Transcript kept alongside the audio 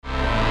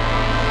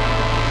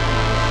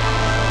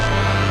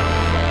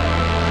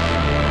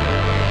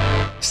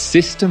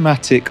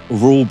Systematic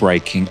rule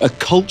breaking, a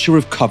culture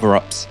of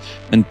cover-ups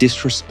and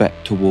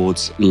disrespect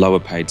towards lower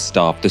paid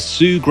staff. The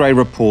Sue Gray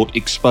report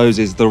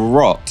exposes the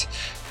rot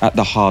at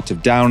the heart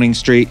of Downing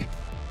Street.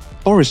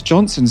 Boris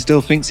Johnson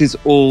still thinks it's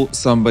all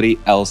somebody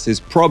else's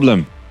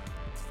problem.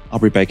 I'll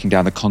be breaking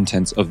down the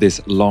contents of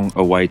this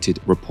long-awaited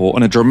report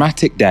on a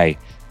dramatic day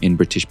in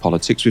British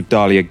politics with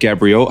Dalia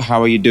Gebrial. How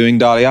are you doing,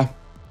 Dalia?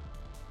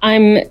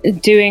 I'm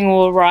doing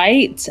all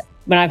right.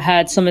 When I've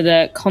heard some of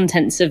the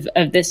contents of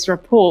this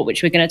report,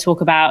 which we're going to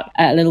talk about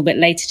a little bit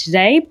later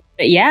today.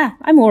 But yeah,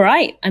 I'm all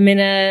right. I'm in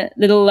a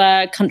little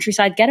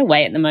countryside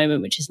getaway at the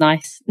moment, which is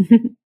nice.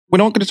 We're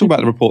not going to talk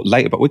about the report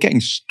later, but we're getting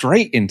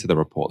straight into the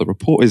report. The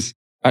report is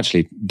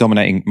actually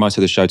dominating most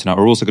of the show tonight.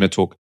 We're also going to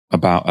talk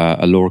about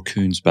a Laura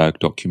Kuenssberg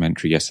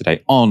documentary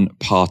yesterday on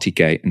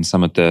Partygate and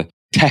some of the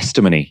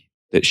testimony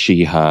that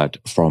she heard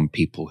from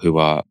people who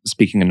are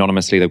speaking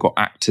anonymously. They've got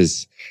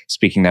actors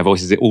speaking their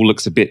voices. It all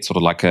looks a bit sort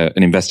of like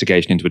an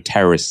investigation into a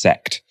terrorist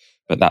sect,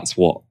 but that's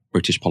what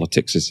British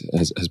politics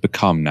has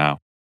become now.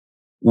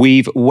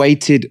 We've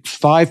waited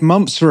 5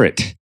 months for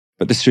it,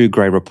 but the Sue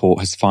Gray report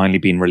has finally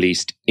been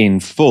released in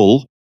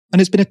full,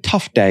 and it's been a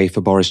tough day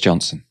for Boris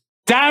Johnson.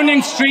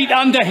 Downing Street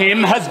under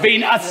him has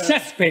been a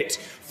cesspit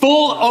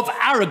full of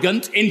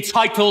arrogant,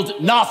 entitled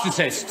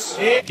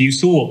narcissists. You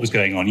saw what was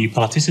going on. You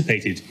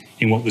participated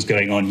in what was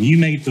going on. You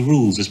made the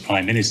rules as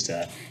Prime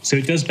Minister. So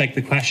it does beg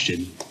the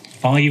question,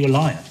 are you a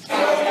liar?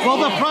 Will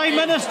the Prime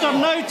Minister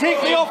now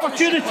take the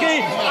opportunity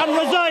and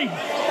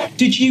resign?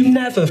 Did you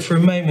never for a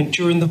moment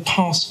during the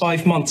past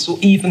 5 months or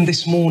even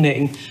this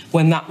morning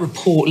when that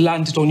report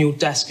landed on your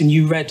desk and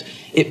you read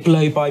it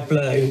blow by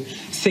blow,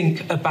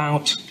 think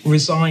about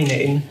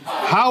resigning?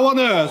 How on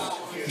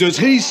earth does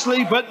he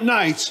sleep at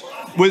night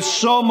with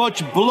so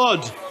much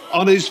blood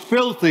on his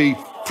filthy,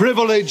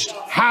 privileged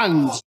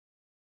hands?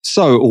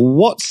 So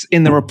what's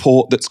in the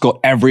report that's got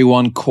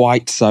everyone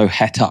quite so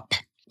het up?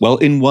 Well,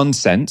 in one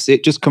sense,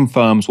 it just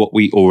confirms what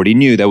we already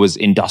knew. There was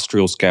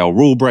industrial scale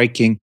rule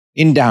breaking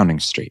in Downing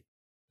Street.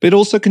 But it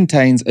also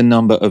contains a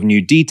number of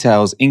new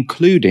details,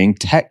 including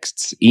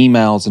texts,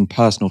 emails, and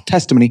personal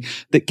testimony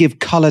that give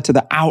colour to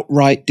the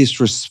outright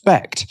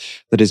disrespect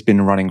that has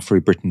been running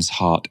through Britain's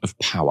heart of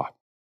power.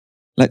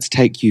 Let's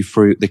take you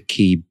through the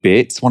key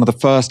bits. One of the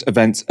first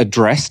events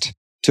addressed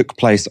took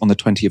place on the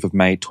 20th of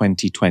May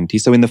 2020.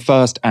 So in the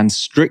first and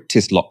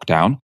strictest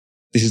lockdown,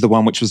 this is the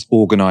one which was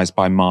organised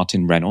by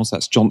Martin Reynolds.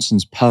 That's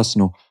Johnson's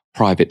personal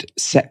private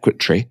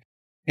secretary.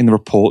 In the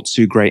report,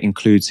 Sue Gray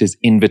includes his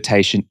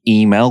invitation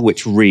email,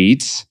 which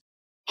reads,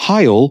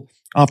 "Hi all,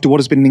 after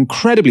what has been an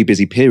incredibly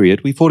busy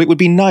period, we thought it would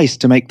be nice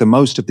to make the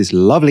most of this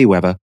lovely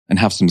weather and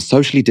have some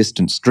socially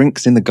distanced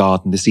drinks in the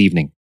garden this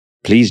evening.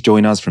 Please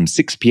join us from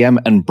 6 p.m.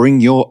 and bring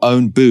your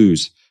own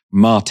booze.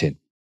 Martin."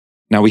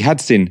 Now, we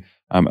had seen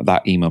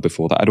that email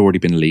before that had already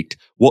been leaked.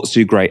 What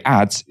Sue Gray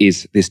adds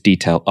is this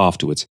detail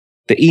afterwards.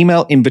 The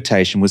email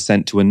invitation was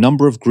sent to a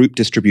number of group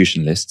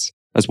distribution lists,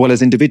 as well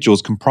as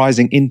individuals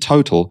comprising in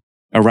total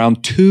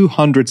around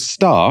 200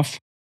 staff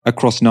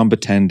across number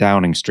 10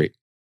 Downing Street.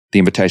 The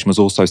invitation was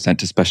also sent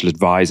to special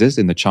advisors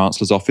in the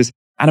Chancellor's office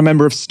and a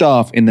member of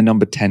staff in the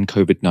number 10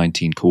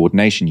 COVID-19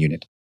 coordination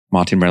unit.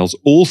 Martin Reynolds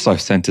also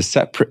sent a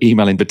separate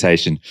email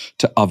invitation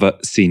to other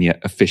senior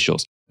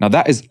officials. Now,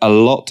 that is a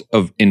lot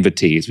of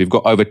invitees. We've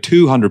got over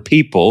 200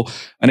 people.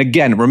 And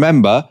again,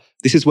 remember,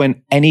 this is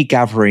when any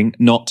gathering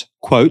not,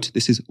 quote,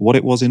 this is what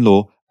it was in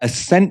law,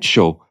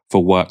 essential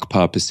for work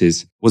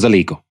purposes was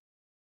illegal.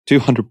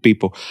 200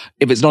 people.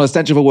 If it's not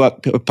essential for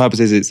work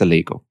purposes, it's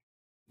illegal.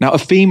 Now, a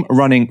theme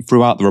running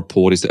throughout the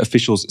report is that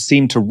officials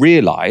seem to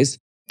realise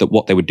that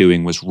what they were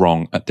doing was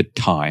wrong at the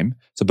time.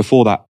 So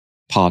before that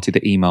party,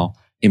 the email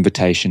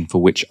invitation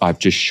for which I've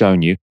just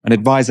shown you, an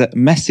advisor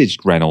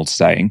messaged Reynolds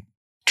saying,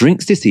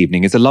 "Drinks this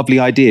evening is a lovely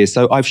idea,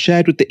 so I've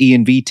shared with the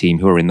E&V team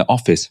who are in the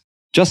office.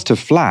 Just to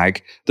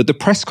flag that the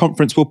press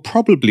conference will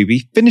probably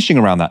be finishing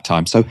around that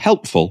time, so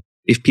helpful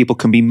if people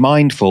can be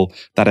mindful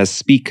that as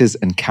speakers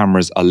and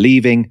cameras are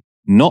leaving,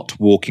 not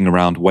walking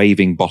around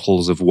waving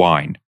bottles of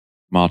wine."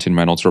 Martin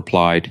Reynolds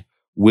replied,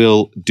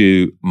 "Will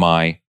do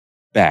my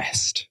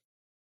best."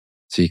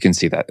 So you can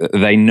see that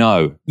they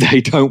know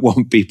they don't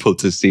want people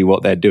to see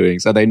what they're doing,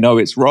 so they know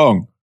it's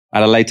wrong.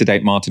 At a later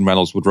date, Martin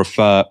Reynolds would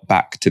refer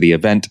back to the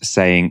event,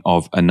 saying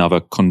of another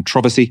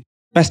controversy,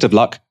 "Best of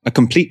luck, a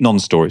complete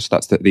non-story," so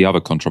that's the other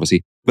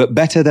controversy, "but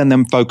better than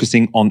them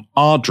focusing on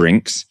our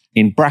drinks,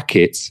 in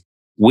brackets,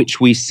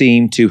 which we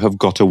seem to have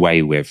got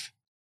away with."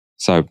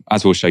 So,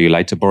 as we'll show you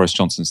later, Boris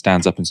Johnson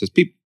stands up and says,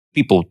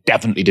 people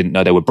definitely didn't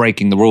know they were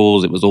breaking the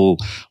rules. It was all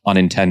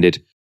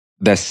unintended.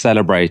 They're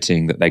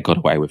celebrating that they got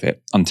away with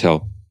it,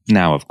 until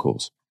now, of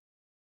course.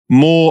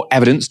 More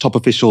evidence top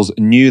officials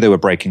knew they were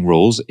breaking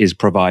rules is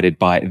provided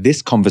by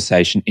this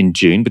conversation in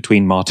June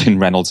between Martin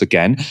Reynolds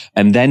again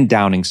and then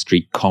Downing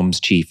Street comms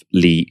chief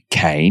Lee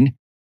Kane.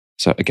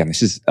 So again,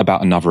 this is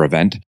about another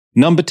event.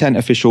 Number 10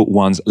 official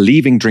one's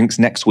leaving drinks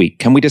next week.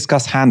 Can we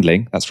discuss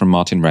handling? That's from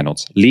Martin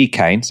Reynolds. Lee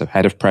Kane, so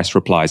head of press,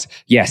 replies,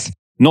 "Yes,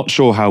 not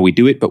sure how we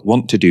do it, but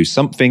want to do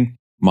something."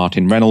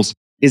 Martin Reynolds,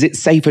 Is it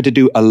safer to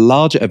do a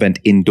larger event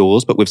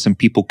indoors, but with some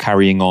people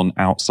carrying on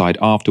outside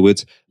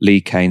afterwards?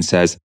 Lee Kane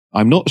says,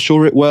 I'm not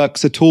sure it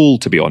works at all,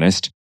 to be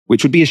honest,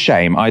 which would be a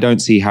shame. I don't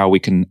see how we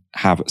can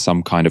have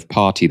some kind of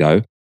party,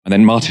 though. And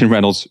then Martin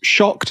Reynolds,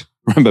 shocked.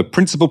 Remember,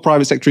 principal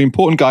private secretary,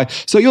 important guy.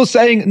 So you're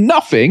saying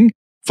nothing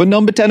for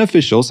number 10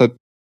 official? So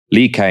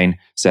Lee Kane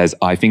says,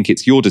 I think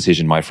it's your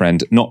decision, my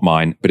friend, not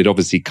mine, but it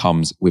obviously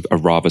comes with a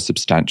rather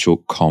substantial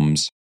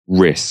comms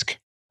risk.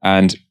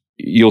 And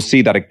you'll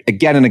see that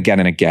again and again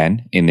and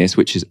again in this,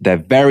 which is they're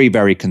very,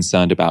 very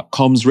concerned about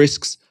comms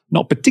risks,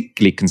 not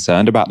particularly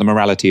concerned about the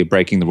morality of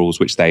breaking the rules,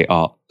 which they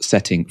are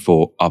setting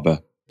for other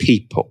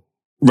people.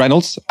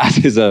 Reynolds,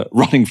 as is a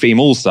running theme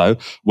also,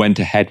 went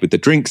ahead with the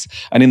drinks,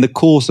 and in the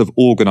course of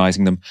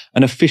organising them,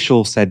 an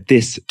official said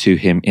this to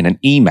him in an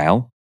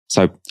email.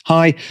 So,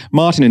 hi,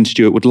 Martin and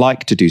Stuart would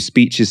like to do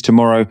speeches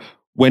tomorrow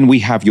when we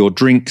have your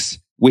drinks,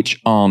 which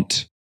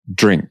aren't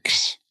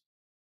drinks.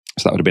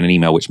 So that would have been an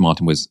email which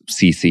Martin was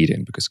CC'd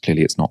in, because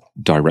clearly it's not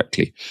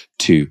directly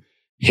to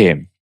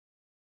him.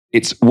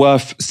 It's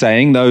worth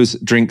saying those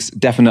drinks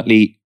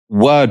definitely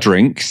were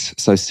drinks.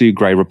 So Sue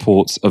Gray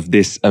reports of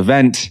this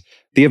event.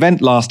 The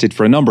event lasted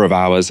for a number of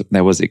hours.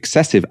 There was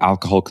excessive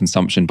alcohol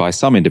consumption by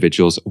some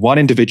individuals. One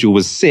individual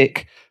was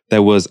sick.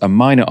 There was a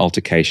minor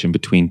altercation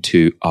between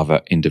two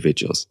other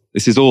individuals.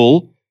 This is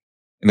all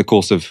in the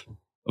course of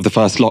the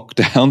first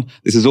lockdown.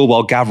 This is all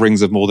while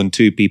gatherings of more than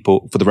two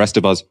people for the rest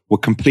of us were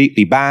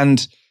completely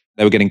banned.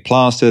 They were getting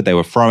plastered. They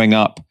were throwing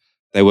up.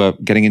 They were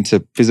getting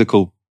into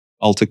physical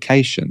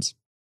altercations.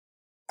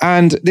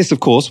 And this, of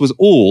course, was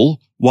all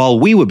while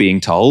we were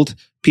being told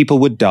people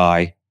would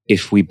die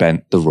if we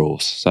bent the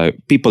rules. So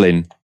people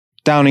in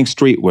Downing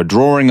Street were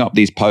drawing up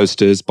these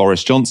posters.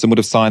 Boris Johnson would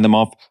have signed them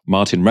off.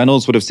 Martin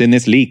Reynolds would have seen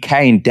this. Lee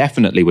Kane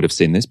definitely would have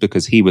seen this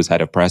because he was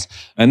head of press.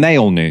 And they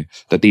all knew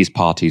that these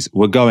parties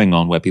were going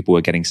on where people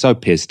were getting so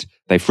pissed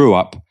they threw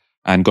up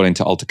and got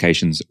into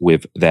altercations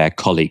with their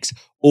colleagues,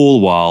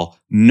 all while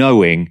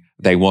knowing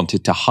they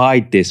wanted to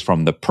hide this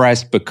from the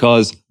press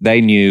because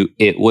they knew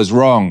it was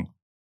wrong.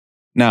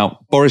 Now,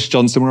 Boris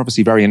Johnson, we're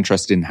obviously very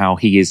interested in how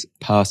he is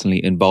personally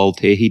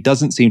involved here. He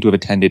doesn't seem to have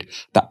attended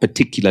that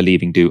particular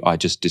leaving do I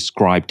just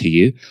described to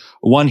you.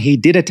 One he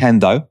did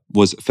attend, though,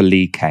 was for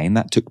Lee Kane.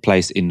 That took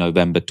place in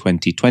November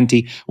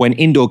 2020, when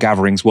indoor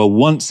gatherings were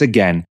once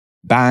again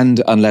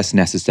banned unless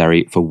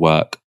necessary for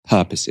work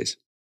purposes.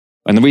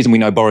 And the reason we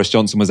know Boris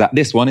Johnson was at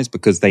this one is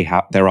because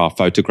there are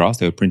photographs.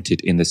 They were printed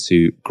in the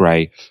Sue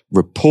Gray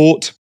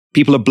report.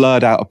 People are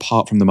blurred out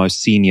apart from the most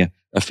senior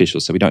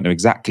officials. So we don't know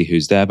exactly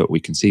who's there, but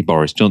we can see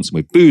Boris Johnson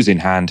with booze in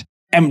hand,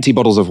 empty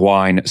bottles of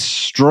wine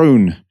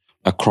strewn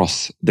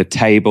across the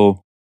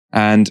table,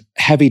 and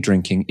heavy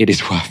drinking, it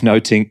is worth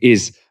noting,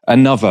 is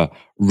another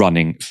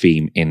running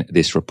theme in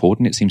this report,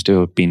 and it seems to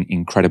have been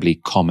incredibly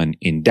common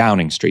in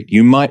Downing Street.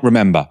 You might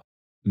remember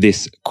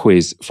this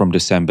quiz from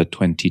December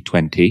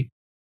 2020.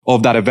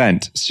 Of that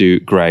event, Sue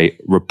Gray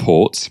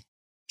reports,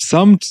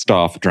 some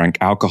staff drank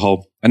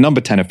alcohol. A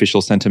number 10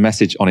 official sent a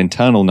message on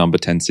internal number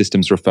 10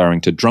 systems referring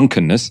to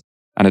drunkenness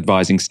and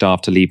advising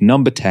staff to leave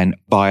number 10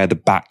 via the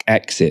back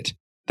exit.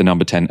 The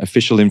number 10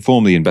 official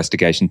informed the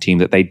investigation team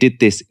that they did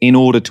this in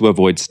order to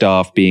avoid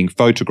staff being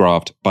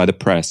photographed by the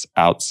press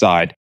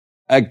outside.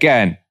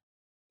 Again,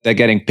 they're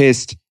getting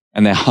pissed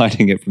and they're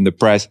hiding it from the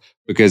press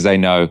because they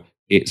know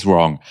it's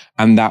wrong.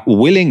 And that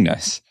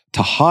willingness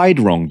to hide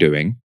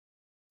wrongdoing,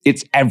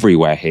 it's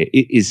everywhere here.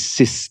 It is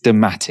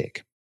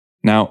systematic.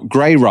 Now,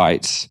 Gray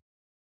writes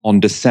on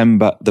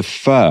December the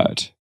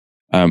 3rd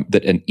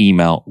that an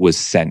email was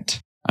sent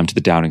to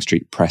the Downing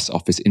Street press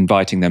office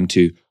inviting them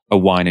to a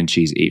wine and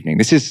cheese evening.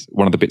 This is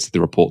one of the bits of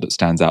the report that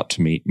stands out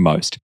to me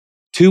most.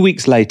 2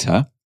 weeks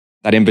later,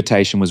 that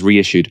invitation was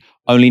reissued.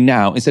 Only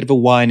now, instead of a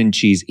wine and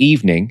cheese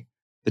evening,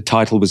 the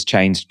title was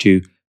changed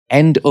to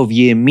End of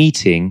Year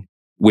Meeting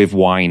with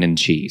Wine and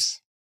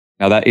Cheese.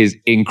 Now, that is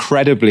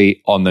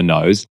incredibly on the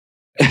nose.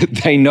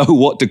 They know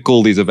what to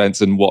call these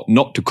events and what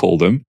not to call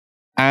them.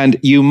 And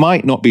you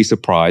might not be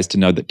surprised to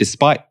know that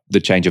despite the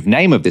change of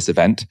name of this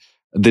event,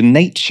 the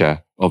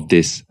nature of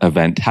this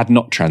event had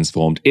not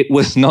transformed. It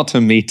was not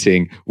a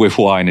meeting with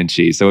wine and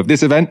cheese. So of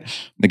this event,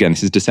 again,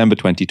 this is December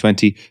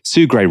 2020,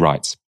 Sue Gray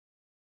writes,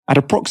 at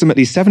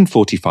approximately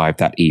 7:45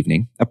 that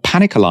evening, a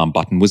panic alarm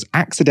button was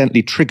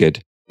accidentally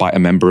triggered by a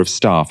member of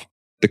staff.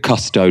 The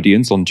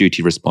custodians on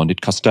duty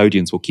responded.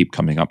 Custodians will keep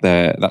coming up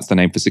there. That's the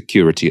name for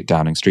security at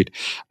Downing Street,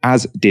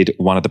 as did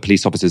one of the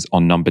police officers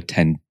on number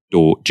 10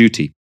 door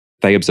duty.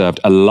 They observed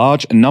a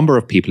large number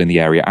of people in the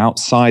area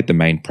outside the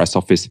main press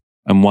office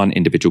and one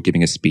individual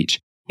giving a speech.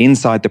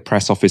 Inside the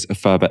press office, a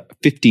further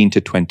 15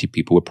 to 20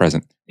 people were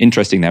present.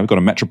 Interesting there, we've got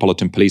a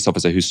Metropolitan Police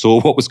officer who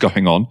saw what was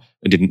going on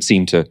and didn't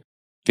seem to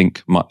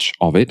think much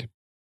of it.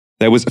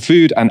 There was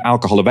food and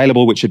alcohol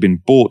available, which had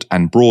been bought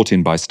and brought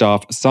in by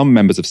staff. Some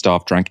members of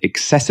staff drank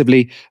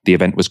excessively. The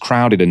event was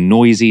crowded and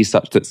noisy,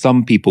 such that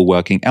some people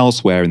working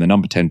elsewhere in the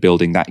number 10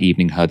 building that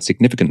evening heard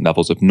significant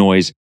levels of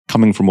noise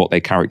coming from what they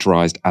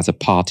characterized as a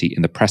party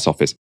in the press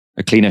office.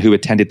 A cleaner who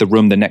attended the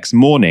room the next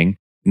morning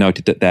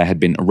noted that there had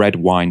been red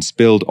wine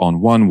spilled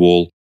on one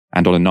wall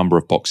and on a number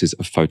of boxes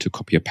of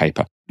photocopier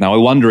paper. Now, I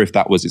wonder if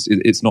that was,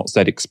 it's not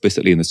said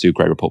explicitly in the Sue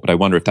Gray report, but I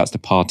wonder if that's the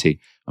party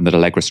that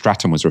Allegra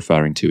Stratton was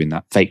referring to in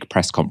that fake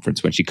press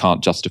conference when she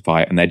can't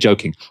justify it. And they're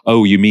joking,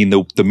 oh, you mean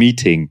the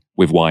meeting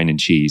with wine and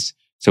cheese?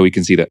 So we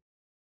can see that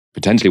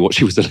potentially what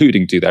she was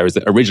alluding to there is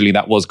that originally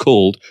that was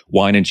called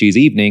Wine and Cheese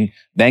Evening,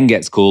 then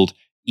gets called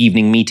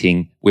Evening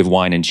Meeting with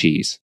Wine and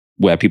Cheese,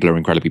 where people are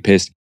incredibly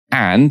pissed.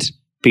 And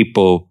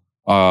people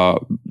are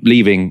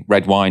leaving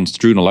red wine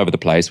strewn all over the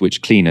place,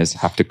 which cleaners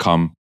have to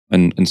come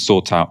and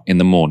sort out in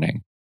the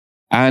morning.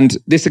 And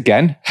this,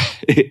 again,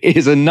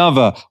 is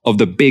another of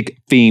the big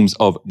themes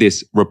of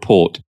this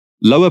report.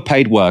 Lower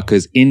paid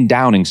workers in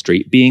Downing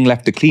Street being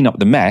left to clean up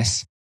the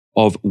mess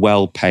of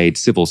well-paid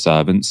civil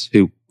servants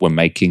who were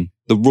making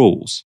the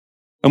rules.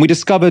 And we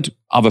discovered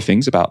other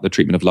things about the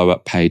treatment of lower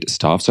paid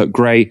staff. So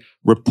Gray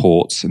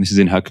reports, and this is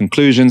in her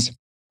conclusions,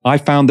 I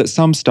found that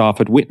some staff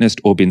had witnessed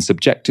or been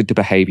subjected to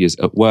behaviours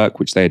at work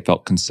which they had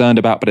felt concerned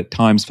about, but at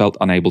times felt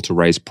unable to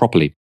raise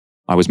properly.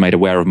 I was made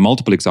aware of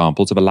multiple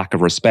examples of a lack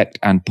of respect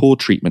and poor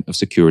treatment of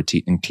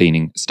security and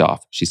cleaning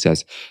staff. She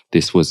says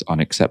this was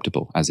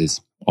unacceptable, as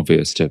is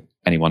obvious to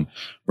anyone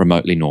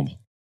remotely normal.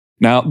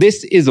 Now,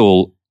 this is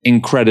all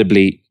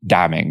incredibly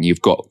damning.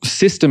 You've got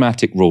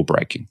systematic rule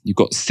breaking. You've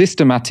got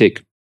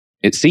systematic,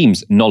 it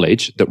seems,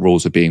 knowledge that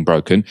rules are being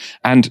broken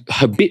and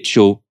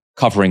habitual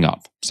covering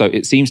up. So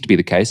it seems to be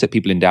the case that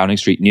people in Downing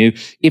Street knew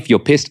if you're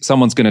pissed,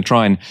 someone's going to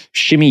try and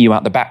shimmy you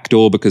out the back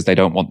door because they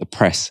don't want the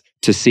press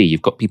to see.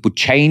 You've got people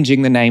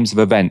changing the names of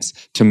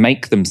events to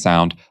make them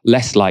sound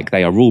less like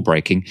they are rule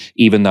breaking,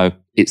 even though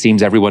it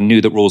seems everyone knew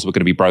that rules were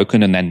going to be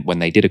broken. And then when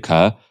they did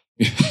occur,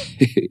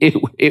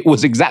 it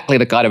was exactly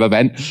the kind of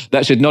event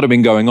that should not have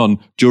been going on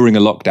during a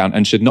lockdown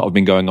and should not have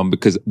been going on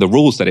because the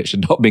rules said it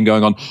should not have been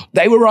going on.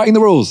 They were writing the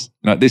rules.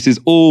 You know, this is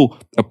all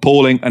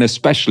appalling, and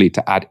especially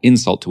to add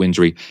insult to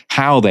injury,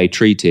 how they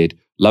treated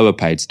lower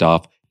paid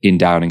staff in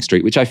Downing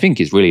Street, which I think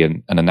is really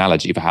an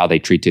analogy for how they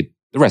treated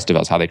the rest of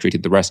us, how they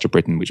treated the rest of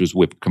Britain, which was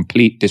with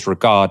complete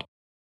disregard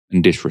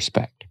and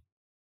disrespect.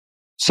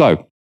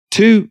 So,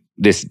 to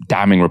this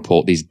damning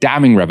report, these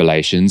damning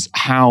revelations,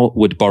 how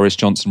would Boris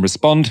Johnson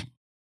respond?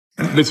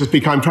 Mr.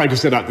 Speaker, I'm trying to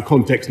set out the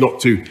context, not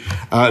to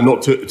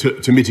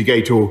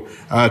mitigate or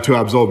to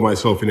absolve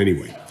myself in any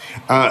way.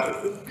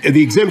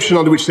 The exemption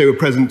under which they were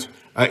present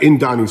in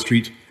Downing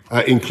Street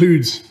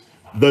includes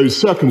those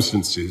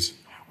circumstances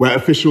where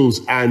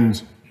officials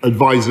and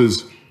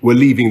advisors were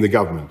leaving the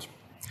government.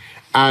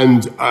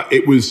 And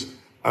it was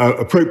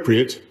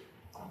appropriate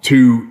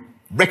to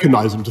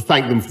recognise them, to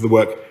thank them for the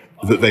work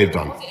that they have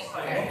done.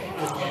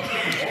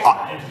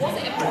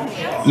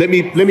 Let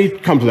me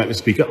come to that, Mr.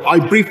 Speaker. I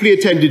briefly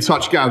attended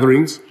such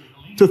gatherings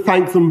to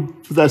thank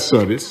them for their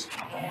service,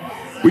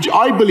 which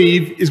I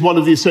believe is one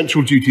of the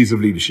essential duties of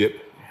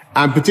leadership,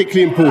 and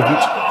particularly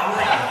important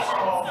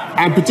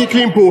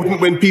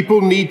when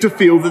people need to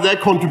feel that their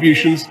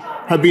contributions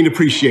have been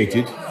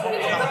appreciated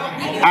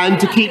and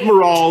to keep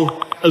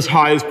morale as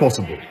high as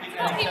possible.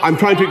 I'm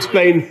trying to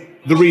explain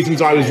the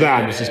reasons I was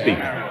there, Mr.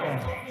 Speaker.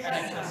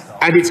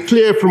 And it's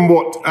clear from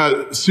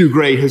what Sue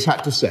Gray has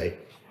had to say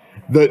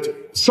that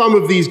some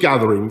of these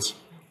gatherings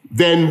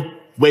then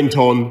went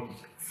on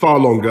far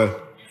longer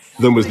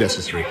than was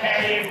necessary.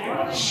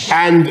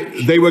 And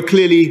they were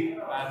clearly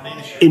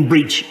in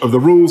breach of the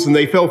rules, and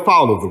they fell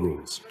foul of the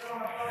rules.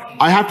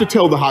 I have to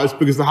tell the House,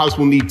 because the House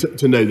will need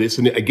to know this,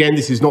 and again,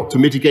 this is not to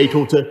mitigate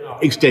or to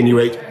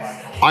extenuate,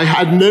 I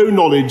had no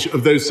knowledge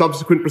of those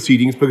subsequent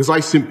proceedings because I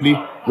simply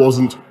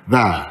wasn't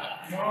there.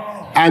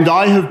 And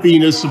I have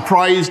been as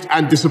surprised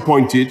and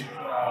disappointed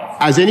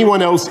as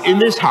anyone else in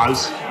this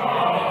House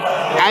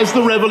as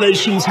the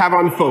revelations have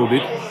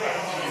unfolded.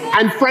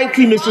 And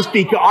frankly, Mr.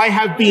 Speaker, I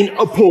have been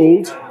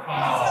appalled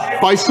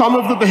by some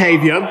of the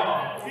behaviour,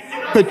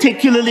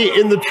 particularly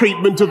in the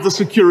treatment of the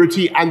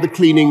security and the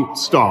cleaning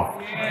staff.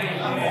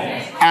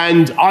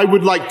 And I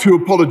would like to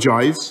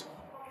apologise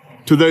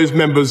to those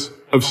members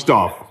of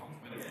staff.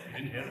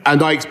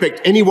 And I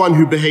expect anyone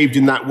who behaved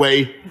in that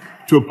way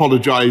to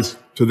apologise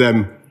to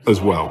them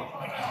as well.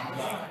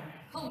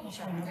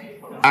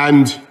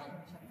 And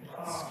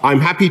I'm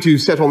happy to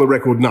set on the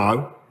record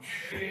now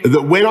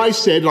that when I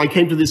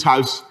came to this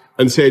House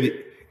and said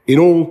in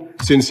all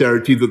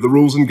sincerity that the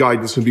rules and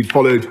guidance have been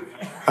followed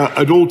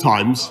at all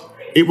times,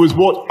 it was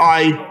what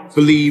I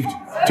believed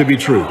to be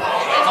true.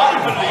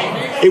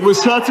 It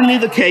was certainly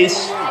the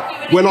case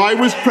when I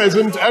was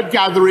present at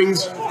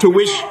gatherings to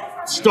wish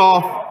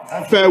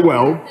staff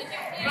farewell,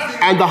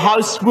 and the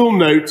House will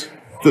note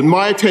that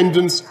my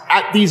attendance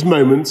at these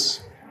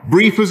moments,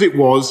 brief as it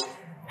was,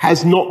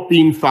 has not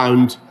been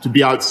found to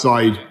be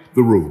outside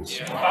the rules.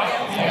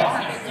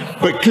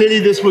 But clearly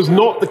this was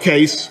not the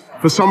case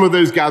for some of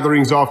those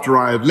gatherings after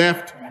I had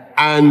left,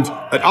 and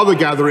at other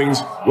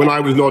gatherings when I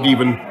was not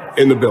even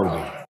in the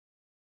building.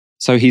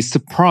 So he's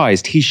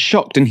surprised, he's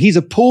shocked, and he's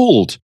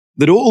appalled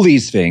that all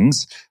these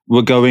things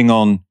were going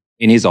on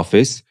in his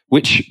office,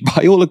 which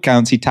by all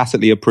accounts he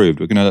tacitly approved.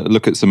 We're going to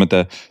look at some of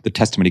the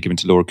testimony given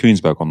to Laura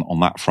Kuenssberg on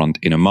that front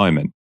in a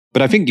moment.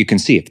 But I think you can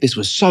see if this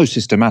was so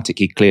systematic,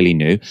 he clearly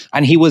knew,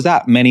 and he was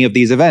at many of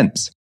these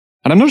events.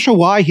 And I'm not sure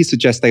why he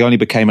suggests they only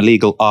became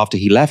illegal after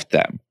he left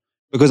them.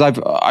 Because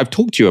I've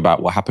talked to you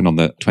about what happened on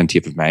the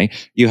 20th of May.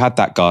 You had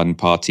that garden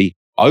party,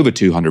 over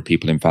 200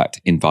 people, in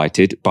fact,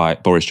 invited by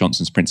Boris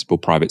Johnson's principal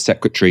private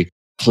secretary,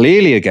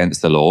 clearly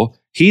against the law.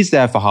 He's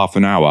there for half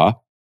an hour.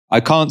 I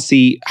can't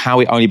see how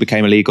it only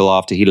became illegal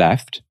after he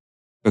left,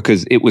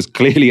 because it was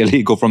clearly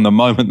illegal from the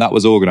moment that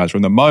was organized.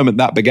 From the moment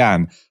that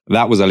began,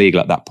 that was illegal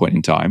at that point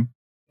in time.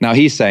 Now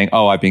he's saying,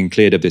 oh, I've been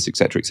cleared of this, et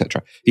cetera, et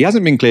cetera. He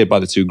hasn't been cleared by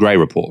the Sue Gray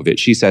report of it.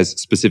 She says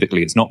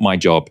specifically, it's not my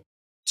job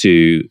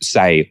to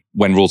say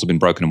when rules have been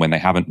broken and when they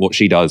haven't. What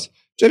she does,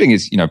 which I think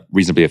is,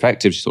 reasonably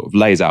effective, she sort of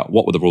lays out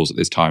what were the rules at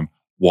this time,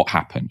 what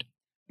happened.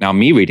 Now,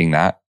 me reading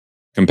that,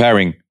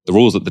 comparing the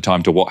rules at the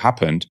time to what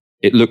happened,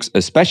 it looks,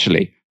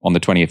 especially on the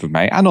 20th of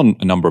May and on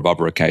a number of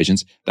other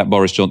occasions, that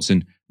Boris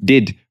Johnson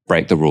did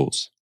break the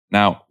rules.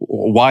 Now,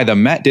 why the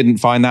Met didn't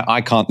find that, I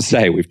can't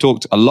say. We've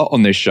talked a lot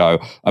on this show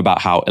about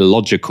how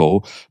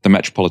illogical the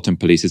Metropolitan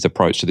Police's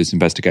approach to this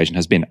investigation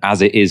has been,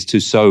 as it is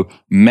to so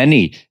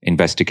many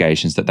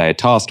investigations that they are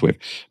tasked with.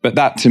 But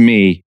that, to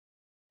me,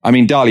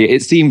 Dalia,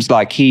 it seems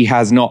like he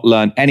has not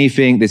learned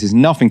anything. This is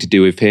nothing to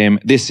do with him.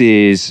 This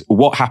is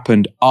what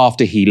happened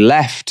after he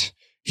left.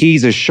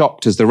 He's as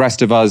shocked as the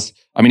rest of us.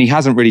 He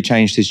hasn't really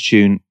changed his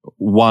tune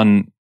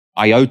one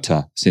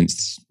iota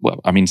since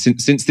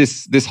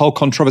this whole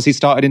controversy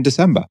started in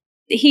December.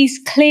 He's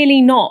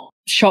clearly not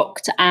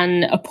shocked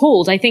and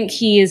appalled. I think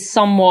he is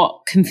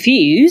somewhat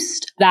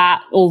confused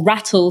or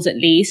rattled at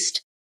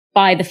least,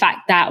 by the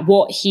fact that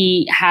what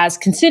he has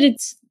considered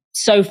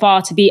so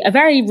far to be a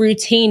very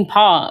routine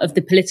part of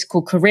the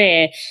political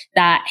career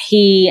that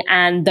he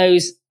and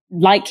those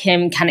like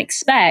him can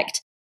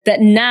expect,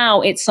 that now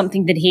it's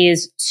something that he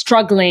is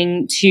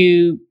struggling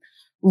to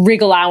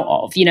wriggle out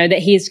of, that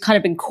he has kind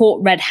of been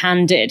caught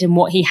red-handed in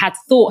what he had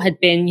thought had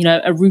been,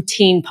 a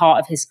routine part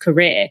of his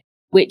career,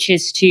 which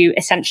is to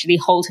essentially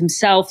hold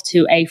himself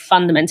to a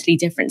fundamentally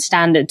different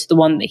standard to the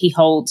one that he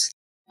holds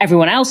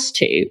everyone else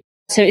to.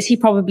 So is he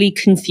probably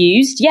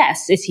confused?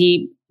 Yes. Is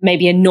he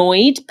maybe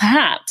annoyed?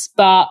 Perhaps.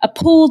 But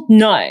appalled?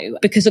 No.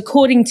 Because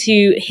according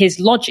to his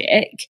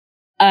logic,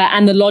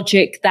 and the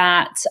logic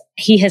that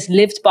he has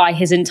lived by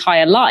his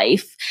entire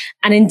life,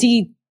 and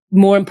indeed,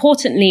 more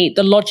importantly,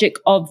 the logic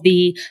of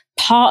the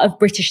part of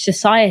British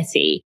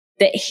society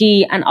that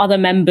he and other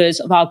members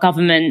of our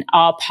government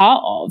are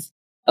part of,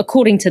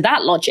 according to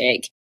that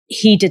logic,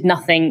 he did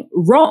nothing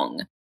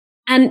wrong.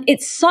 And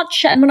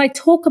when I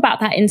talk about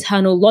that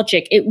internal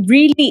logic, it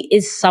really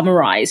is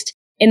summarized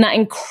in that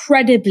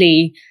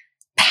incredibly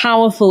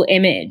powerful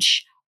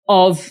image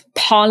of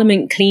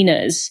Parliament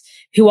cleaners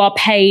who are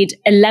paid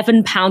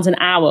 £11 an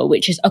hour,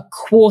 which is a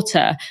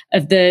quarter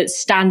of the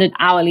standard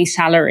hourly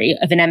salary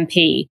of an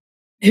MP,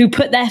 who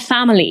put their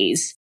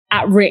families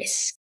at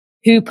risk,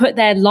 who put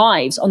their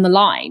lives on the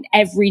line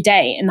every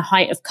day in the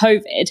height of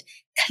COVID,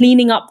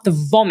 cleaning up the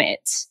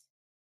vomit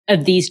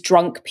of these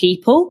drunk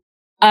people.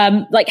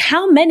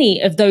 How many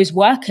of those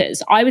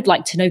workers, I would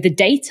like to know the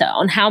data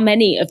on how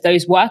many of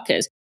those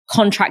workers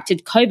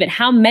contracted COVID,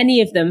 how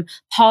many of them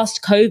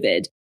passed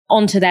COVID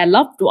onto their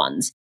loved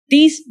ones.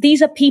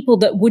 These are people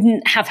that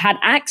wouldn't have had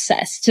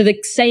access to the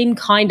same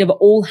kind of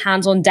all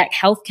hands on deck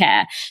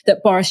healthcare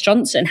that Boris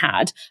Johnson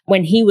had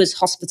when he was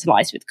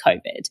hospitalized with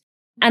COVID.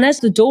 And as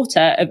the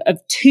daughter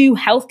of two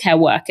healthcare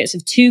workers,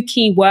 of two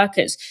key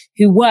workers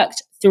who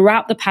worked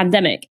throughout the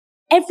pandemic,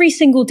 every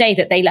single day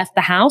that they left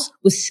the house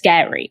was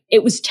scary.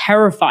 It was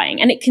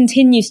terrifying, and it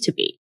continues to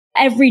be.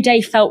 Every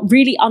day felt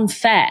really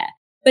unfair.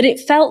 But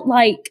it felt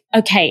like,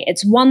 okay,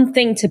 it's one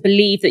thing to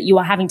believe that you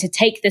are having to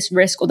take this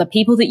risk, or the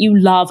people that you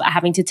love are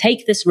having to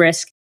take this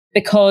risk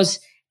because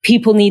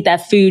people need their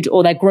food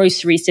or their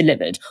groceries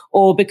delivered,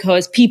 or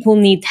because people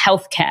need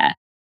healthcare,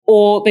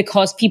 or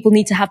because people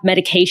need to have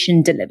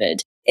medication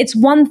delivered. It's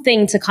one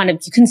thing to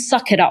you can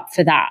suck it up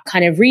for that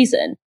kind of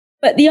reason.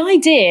 But the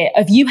idea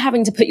of you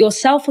having to put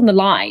yourself on the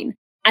line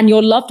and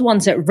your loved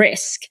ones at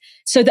risk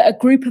so that a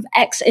group of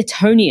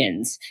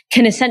ex-Etonians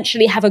can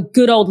essentially have a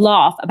good old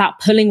laugh about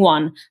pulling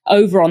one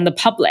over on the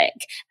public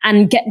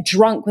and get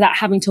drunk without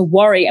having to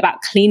worry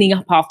about cleaning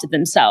up after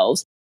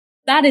themselves,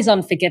 that is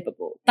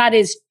unforgivable. That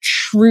is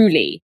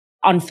truly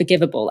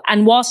unforgivable.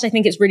 And whilst I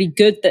think it's really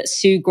good that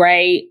Sue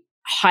Gray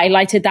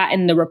highlighted that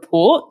in the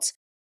report,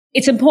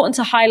 it's important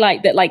to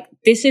highlight that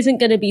this isn't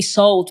going to be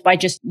solved by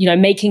just,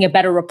 making a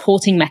better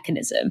reporting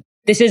mechanism.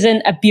 This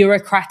isn't a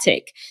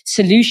bureaucratic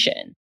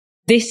solution.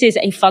 This is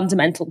a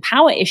fundamental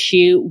power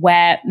issue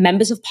where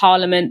members of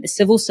parliament, the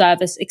civil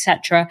service,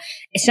 etc.,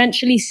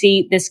 essentially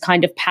see this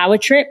kind of power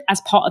trip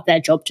as part of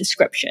their job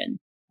description.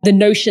 The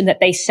notion that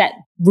they set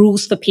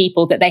rules for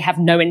people that they have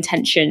no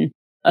intention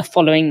of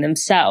following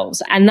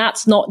themselves. And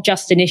that's not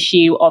just an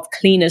issue of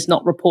cleaners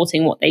not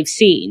reporting what they've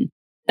seen.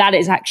 That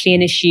is actually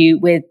an issue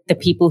with the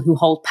people who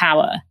hold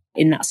power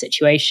in that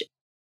situation.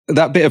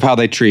 That bit of how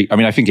they treat, I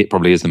mean, I think it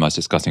probably is the most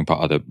disgusting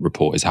part of the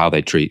report, is how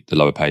they treat the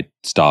lower paid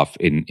staff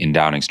in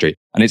Downing Street.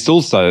 And it's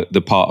also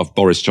the part of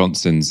Boris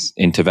Johnson's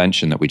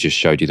intervention that we just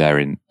showed you there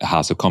in the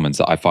House of Commons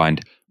that I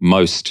find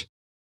most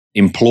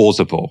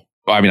implausible.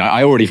 I mean,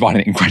 I already find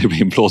it incredibly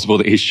implausible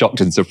that he's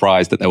shocked and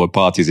surprised that there were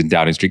parties in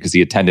Downing Street because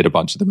he attended a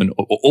bunch of them. And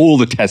all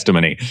the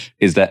testimony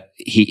is that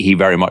he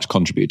very much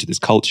contributed to this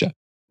culture.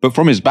 But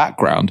from his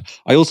background,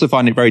 I also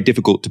find it very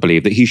difficult to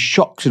believe that he's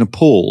shocked and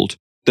appalled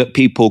that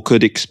people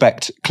could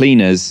expect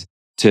cleaners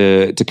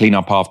to clean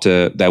up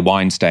after their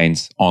wine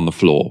stains on the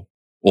floor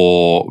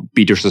or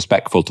be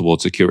disrespectful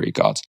towards security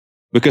guards.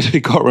 Because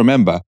we've got to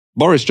remember,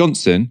 Boris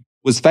Johnson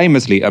was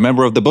famously a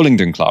member of the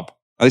Bullingdon Club.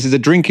 Now, this is a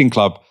drinking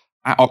club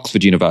at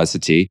Oxford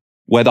University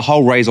where the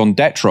whole raison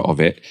d'etre of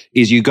it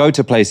is you go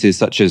to places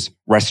such as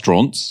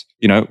restaurants,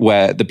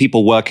 where the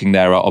people working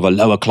there are of a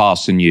lower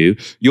class than you.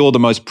 You're the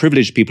most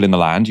privileged people in the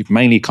land. You've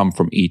mainly come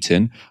from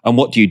Eton. And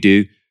what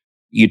do?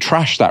 You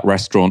trash that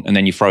restaurant and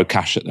then you throw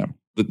cash at them.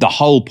 The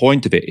whole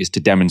point of it is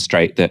to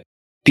demonstrate that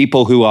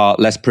people who are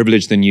less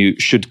privileged than you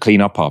should clean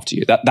up after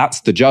you.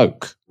 That's the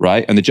joke,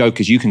 right? And the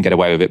joke is you can get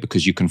away with it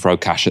because you can throw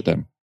cash at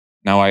them.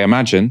 Now, I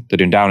imagine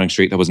that in Downing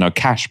Street, there was no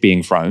cash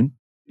being thrown,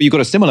 but you've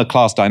got a similar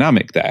class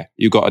dynamic there.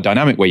 You've got a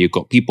dynamic where you've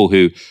got people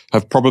who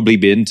have probably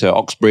been to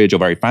Oxbridge or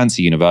very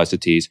fancy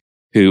universities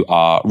who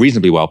are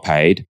reasonably well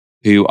paid,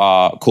 who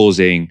are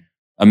causing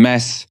a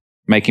mess,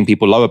 making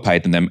people lower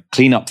paid than them,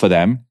 clean up for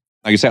them.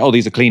 Now you say, oh,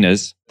 these are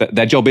cleaners.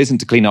 Their job isn't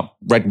to clean up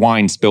red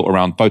wine spilt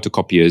around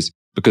photocopiers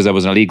because there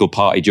was an illegal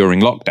party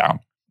during lockdown.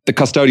 The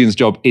custodian's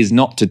job is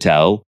not to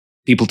tell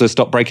people to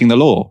stop breaking the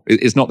law.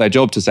 It's not their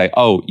job to say,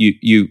 oh,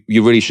 you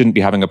really shouldn't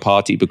be having a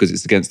party because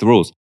it's against the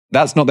rules.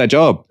 That's not their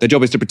job. Their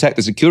job is to protect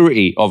the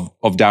security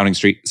of Downing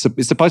Street.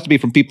 It's supposed to be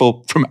from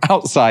people, from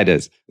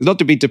outsiders. It's not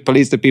to be to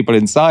police the people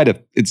inside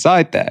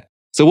there.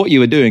 So what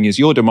you are doing is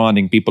you're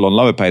demanding people on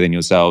lower pay than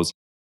yourselves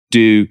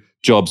do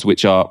jobs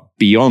which are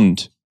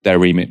beyond their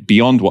remit,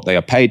 beyond what they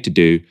are paid to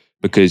do,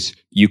 because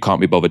you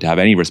can't be bothered to have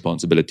any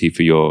responsibility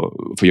for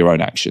your own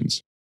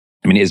actions.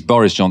 I mean, it's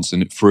Boris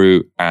Johnson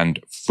through and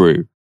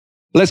through.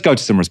 Let's go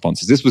to some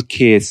responses. This was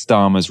Keir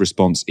Starmer's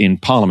response in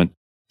Parliament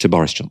to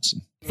Boris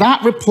Johnson.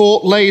 That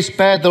report lays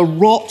bare the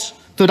rot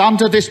that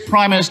under this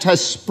Prime Minister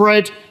has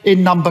spread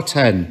in Number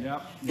 10.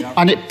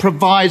 And it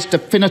provides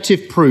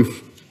definitive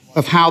proof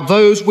of how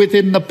those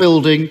within the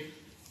building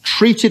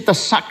treated the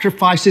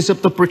sacrifices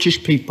of the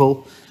British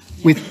people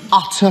with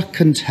utter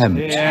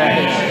contempt.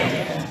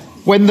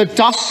 When the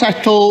dust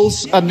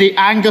settles and the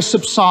anger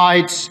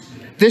subsides,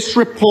 this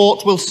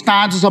report will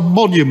stand as a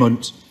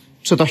monument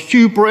to the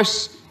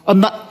hubris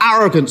and the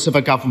arrogance of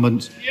a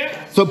government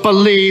that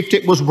believed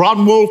it was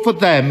one rule for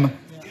them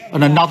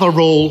and another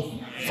rule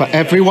for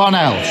everyone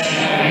else.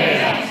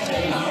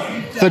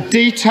 The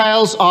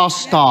details are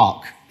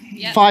stark.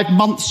 5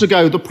 months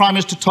ago, the Prime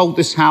Minister told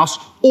this House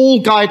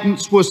all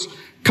guidance was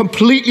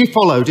completely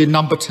followed in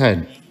Number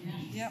 10.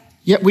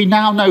 Yet we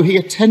now know he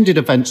attended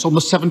events on the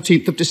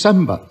 17th of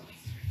December.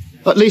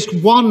 At least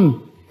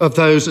one of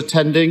those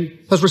attending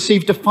has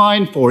received a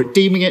fine for it,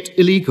 deeming it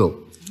illegal.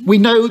 We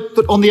know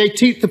that on the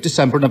 18th of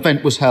December, an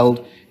event was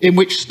held in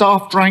which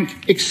staff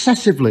drank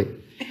excessively,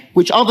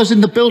 which others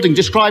in the building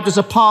described as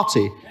a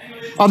party,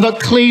 and that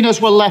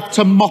cleaners were left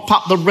to mop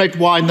up the red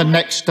wine the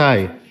next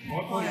day.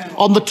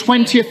 On the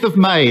 20th of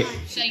May,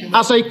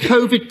 as a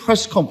COVID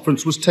press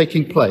conference was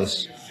taking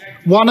place,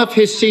 one of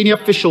his senior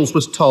officials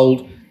was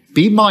told,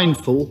 "Be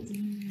mindful,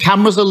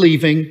 cameras are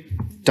leaving,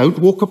 don't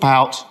walk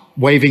about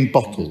waving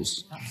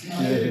bottles."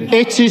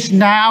 It is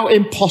now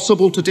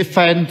impossible to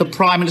defend the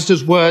Prime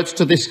Minister's words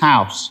to this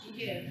House.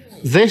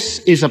 This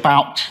is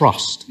about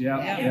trust.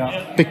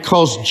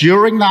 Because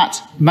during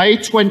that May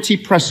 20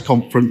 press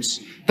conference,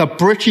 the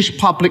British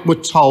public were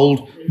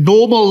told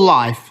normal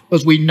life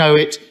as we know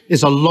it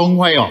is a long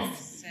way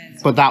off.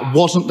 But that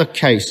wasn't the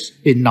case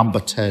in Number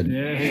 10.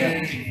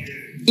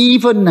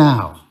 Even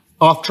now,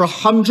 after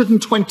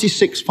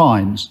 126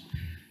 fines,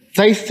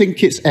 they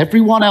think it's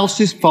everyone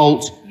else's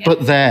fault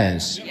but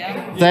theirs.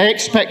 They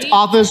expect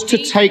others to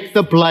take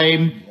the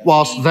blame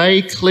whilst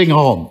they cling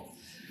on.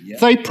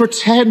 They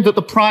pretend that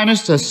the Prime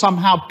Minister has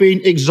somehow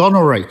been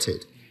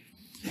exonerated,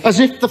 as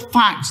if the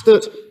fact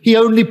that he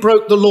only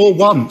broke the law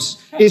once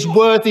is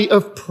worthy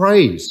of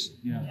praise.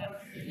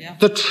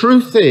 The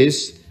truth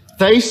is,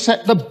 they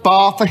set the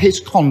bar for his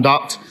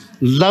conduct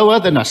lower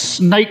than a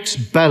snake's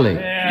belly.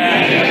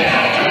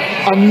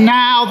 And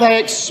now they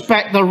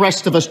expect the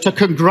rest of us to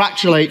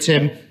congratulate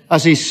him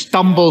as he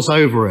stumbles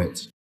over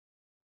it.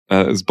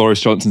 It's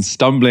Boris Johnson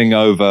stumbling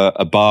over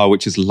a bar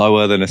which is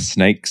lower than a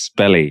snake's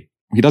belly.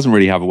 He doesn't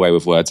really have a way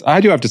with words. I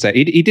do have to say,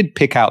 he did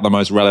pick out the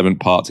most relevant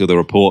parts of the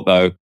report,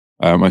 though.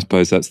 I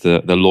suppose that's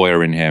the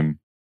lawyer in him,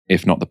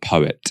 if not the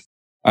poet.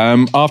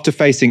 After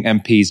facing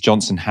MPs,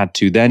 Johnson had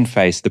to then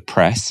face the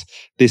press.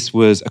 This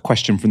was a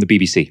question from the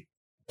BBC.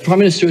 Prime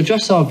Minister,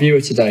 address our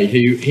viewer today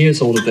who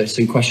hears all of this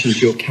and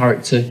questions your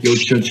character, your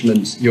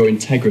judgment, your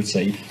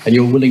integrity, and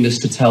your willingness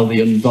to tell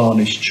the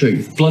unvarnished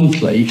truth.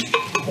 Bluntly,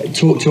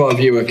 talk to our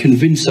viewer,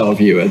 convince our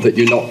viewer that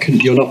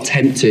you're not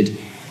tempted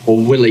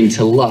or willing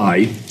to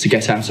lie to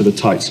get out of a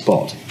tight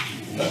spot?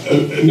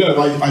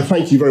 No, I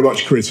thank you very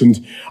much, Chris,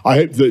 and I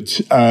hope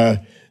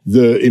that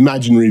the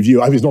imaginary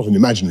viewer, I mean, it's not an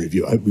imaginary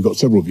viewer, I hope we've got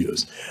several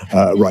viewers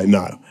right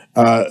now.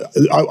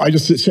 I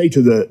just say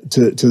to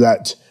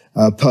that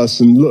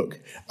person, look,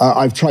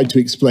 I've tried to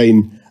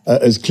explain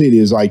as clearly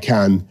as I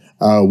can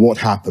what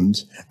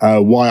happened,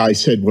 why I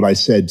said what I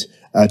said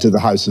to the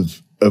House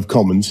of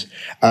Commons,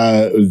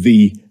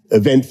 the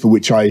event for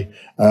which I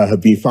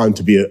have been found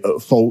to be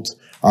at fault.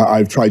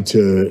 I've tried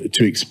to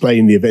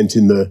explain the event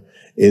in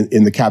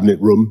the cabinet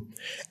room,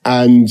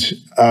 and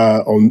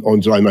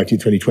on July 19,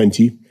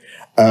 2020,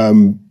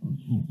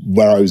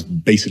 where I was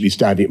basically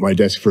standing at my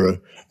desk for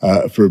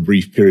a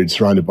brief period,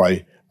 surrounded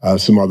by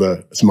some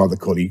other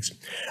colleagues,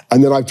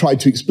 and then I've tried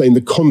to explain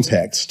the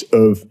context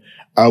of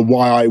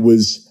why I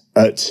was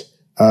at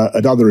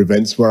other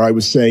events where I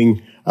was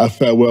saying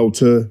farewell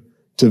to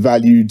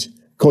valued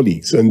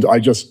colleagues, and I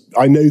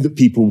know that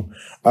people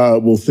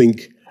will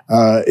think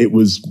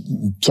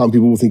some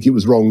people will think it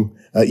was wrong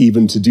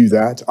even to do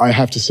that. I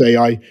have to say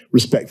I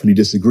respectfully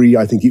disagree.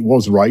 I think it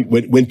was right.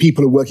 When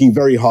people are working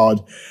very hard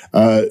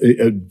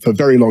for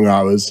very long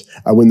hours,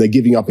 when they're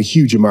giving up a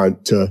huge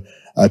amount to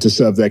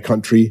serve their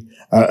country,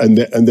 and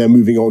they're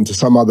moving on to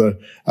some other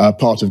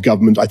part of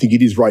government, I think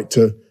it is right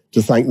to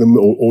thank them,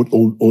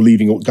 or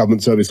leaving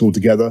government service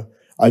altogether.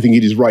 I think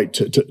it is right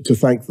to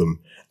thank them.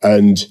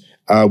 And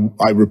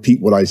I repeat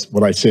what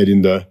I said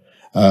in the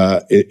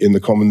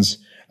Commons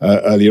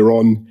earlier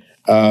on.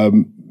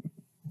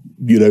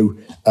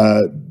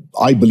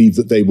 I believe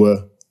that they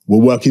were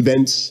work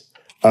events.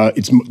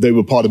 They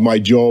were part of my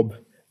job,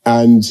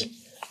 and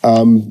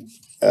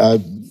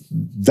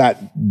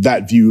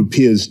that view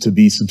appears to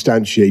be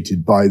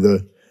substantiated by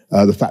the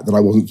fact that I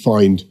wasn't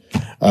fined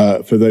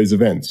for those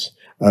events.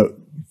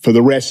 For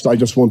the rest, I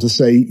just want to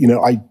say,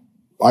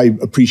 I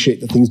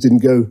appreciate that things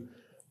didn't go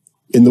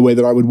in the way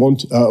that I would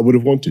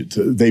have wanted.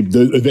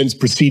 The events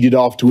proceeded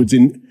afterwards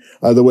in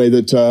the way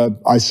that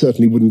I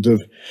certainly wouldn't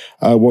have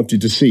wanted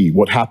to see.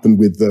 What happened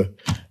with the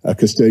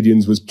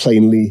custodians was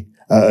plainly,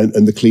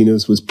 and the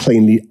cleaners was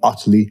plainly,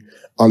 utterly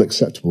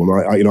unacceptable.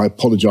 And I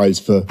apologise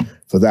for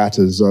that,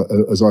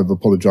 as I've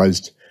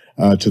apologised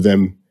to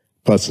them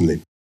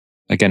personally.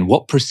 Again,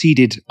 what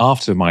proceeded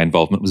after my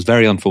involvement was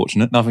very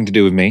unfortunate, nothing to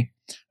do with me.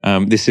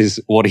 This is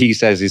what he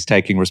says is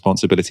taking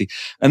responsibility.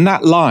 And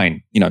that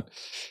line,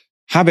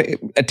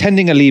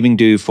 attending a leaving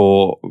do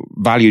for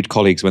valued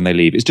colleagues when they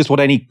leave is just what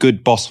any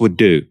good boss would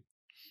do.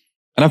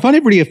 And I find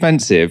it really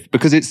offensive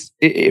because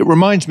it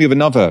reminds me of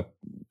another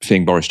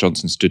thing Boris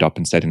Johnson stood up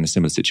and said in a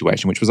similar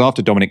situation, which was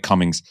after Dominic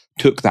Cummings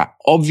took that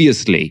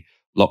obviously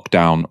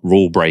lockdown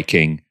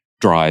rule-breaking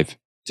drive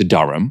to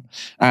Durham.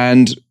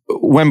 And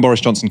when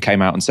Boris Johnson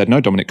came out and said, no,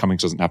 Dominic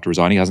Cummings doesn't have to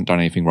resign, he hasn't done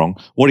anything wrong,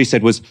 what he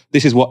said was,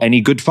 this is what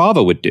any good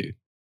father would do.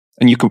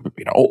 And you can,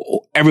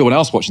 everyone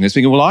else watching this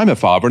thinking, well, I'm a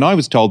father and I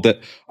was told that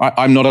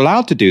I'm not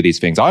allowed to do these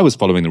things. I was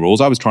following the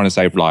rules. I was trying to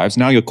save lives.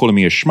 Now you're calling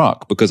me a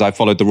schmuck because I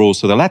followed the rules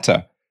to the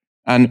letter.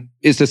 And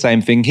it's the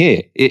same thing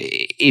here.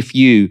 If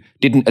you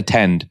didn't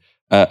attend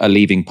a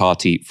leaving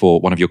party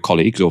for one of your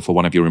colleagues or for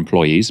one of your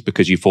employees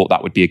because you thought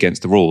that would be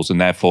against the rules, and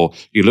therefore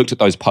you looked at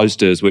those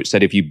posters which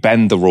said if you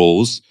bend the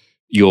rules,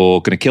 you're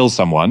going to kill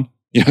someone.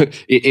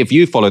 If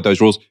you followed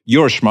those rules,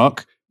 you're a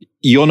schmuck.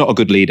 You're not a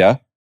good leader.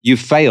 You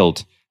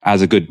failed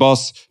as a good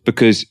boss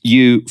because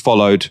you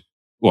followed,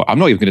 well, I'm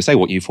not even going to say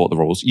what you thought the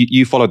rules.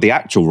 You followed the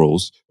actual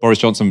rules. Boris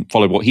Johnson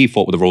followed what he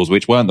thought were the rules,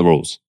 which weren't the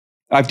rules.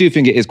 I do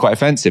think it is quite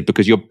offensive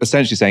because you're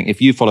essentially saying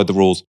if you followed the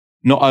rules,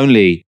 not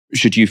only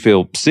should you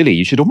feel silly,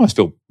 you should almost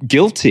feel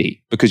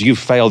guilty because you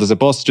failed as a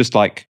boss, just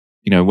like,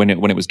 when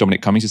it was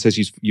Dominic Cummings, it says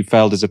you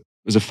failed as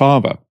a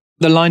father.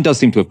 The line does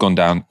seem to have gone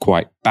down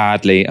quite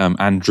badly.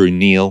 Andrew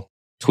Neil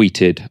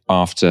tweeted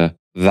after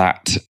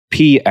that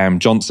PM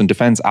Johnson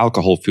defends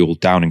alcohol-fueled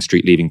Downing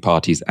Street leaving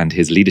parties and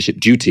his leadership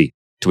duty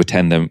to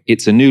attend them.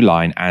 It's a new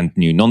line and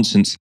new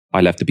nonsense.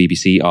 I left the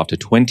BBC after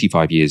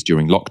 25 years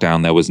during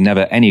lockdown. There was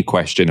never any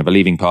question of a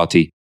leaving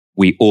party.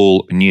 We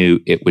all knew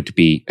it would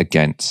be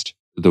against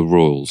the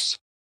rules.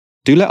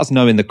 Do let us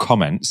know in the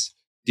comments,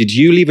 did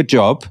you leave a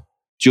job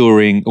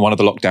during one of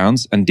the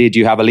lockdowns and did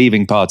you have a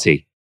leaving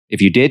party?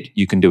 If you did,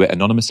 you can do it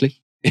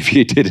anonymously. If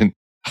you didn't,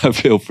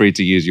 feel free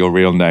to use your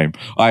real name.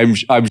 I'm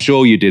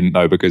sure you didn't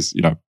though, because,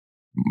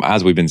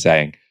 as we've been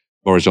saying,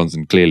 Boris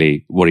Johnson,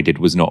 clearly what he did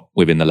was not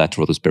within the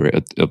letter or the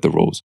spirit of the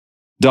rules.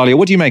 Dalia,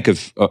 what do you make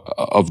of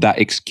that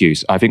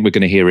excuse? I think we're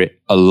going to hear it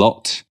a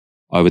lot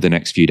over the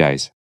next few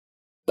days.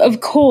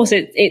 Of course,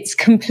 it's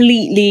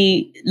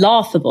completely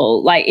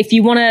laughable. Like, if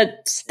you want to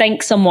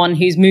thank someone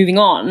who's moving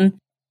on,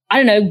 I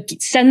don't know,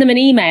 send them an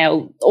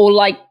email, or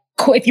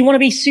if you want to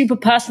be super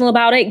personal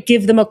about it,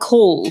 give them a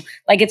call.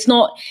 It's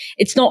not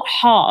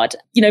hard.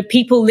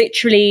 People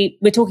literally,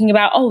 we're talking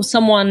about,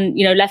 someone,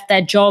 left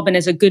their job and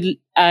as a good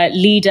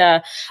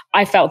leader,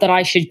 I felt that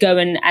I should go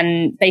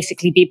and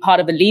basically be part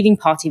of a leaving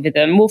party with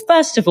them. Well,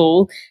 first of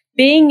all,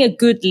 being a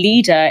good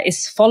leader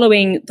is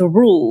following the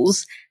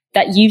rules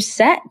that you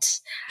set.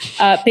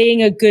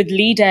 Being a good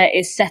leader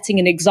is setting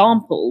an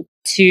example.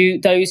 to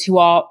those who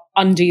are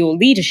under your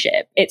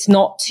leadership. It's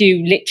not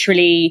to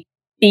literally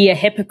be a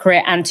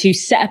hypocrite and to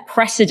set a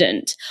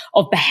precedent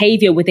of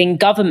behavior within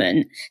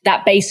government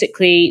that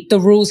basically the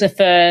rules are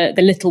for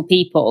the little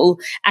people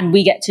and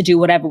we get to do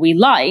whatever we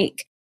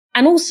like.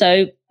 And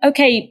also,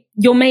 okay,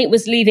 your mate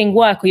was leaving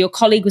work or your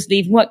colleague was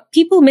leaving work.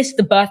 People miss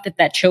the birth of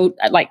their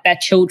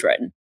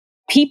children.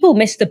 People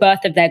miss the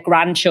birth of their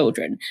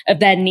grandchildren, of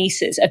their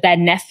nieces, of their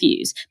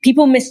nephews.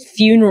 People miss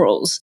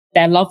funerals,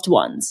 their loved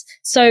ones.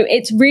 So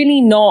it's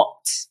really not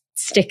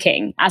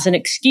sticking as an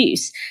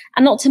excuse.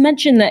 And not to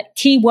mention that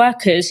key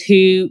workers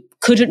who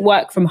couldn't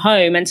work from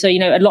home. And so,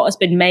 a lot has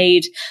been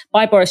made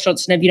by Boris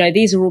Johnson of,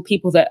 these are all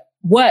people that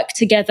work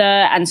together.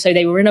 And so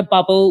they were in a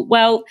bubble.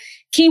 Well,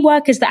 key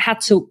workers that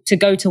had to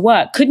go to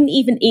work couldn't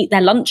even eat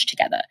their lunch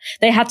together.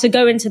 They had to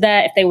go into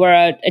if they were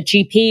a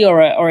GP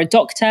or a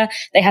doctor,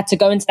 they had to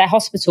go into their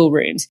hospital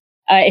rooms.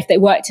 If they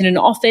worked in an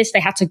office,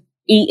 they had to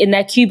eat in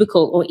their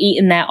cubicle or eat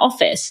in their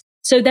office.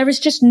 So there is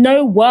just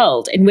no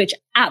world in which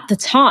at the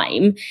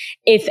time,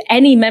 if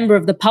any member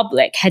of the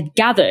public had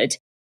gathered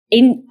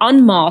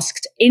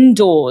unmasked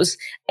indoors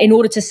in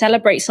order to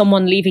celebrate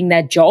someone leaving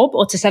their job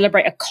or to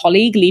celebrate a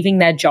colleague leaving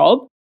their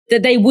job,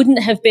 that they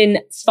wouldn't have been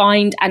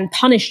fined and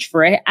punished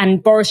for it.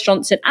 And Boris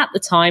Johnson at the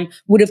time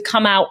would have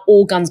come out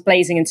all guns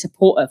blazing in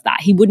support of that.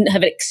 He wouldn't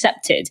have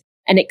accepted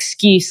an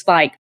excuse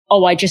like,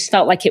 oh, I just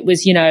felt like it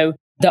was,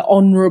 the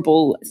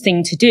honorable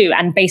thing to do.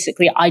 And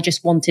basically, I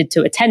just wanted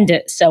to attend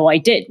it. So I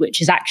did,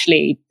 which is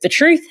actually the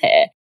truth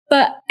here.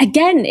 But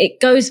again, it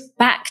goes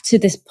back to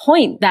this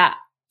point that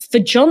for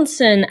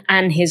Johnson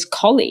and his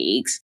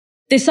colleagues,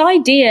 this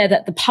idea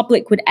that the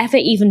public would ever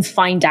even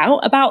find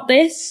out about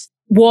this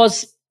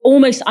was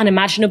almost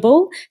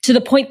unimaginable, to the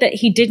point that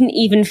he didn't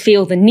even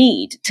feel the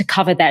need to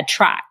cover their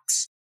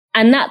tracks.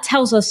 And that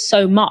tells us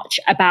so much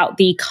about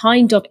the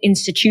kind of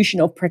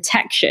institutional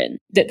protection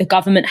that the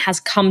government has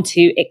come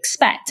to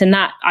expect. And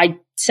that I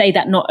say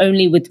that not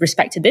only with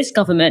respect to this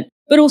government,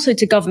 but also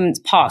to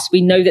governments past.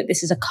 We know that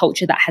this is a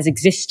culture that has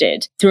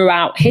existed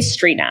throughout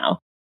history now.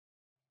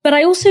 But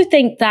I also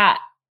think that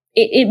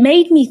it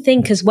made me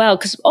think as well,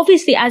 because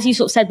obviously, as you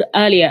sort of said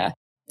earlier,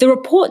 the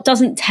report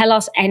doesn't tell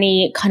us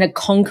any kind of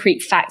concrete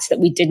facts that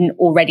we didn't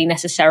already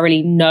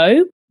necessarily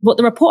know. What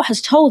the report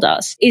has told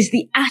us is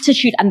the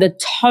attitude and the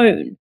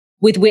tone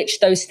with which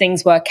those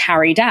things were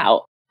carried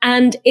out.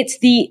 And it's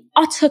the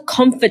utter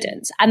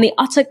confidence and the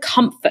utter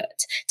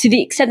comfort to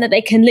the extent that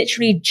they can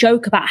literally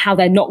joke about how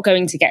they're not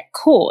going to get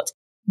caught.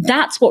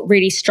 That's what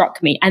really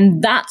struck me.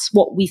 And that's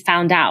what we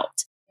found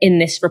out in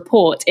this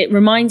report. It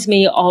reminds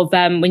me of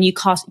when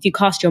if you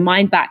cast your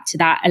mind back to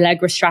that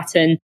Allegra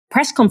Stratton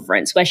press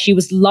conference where she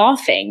was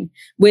laughing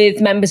with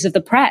members of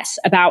the press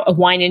about a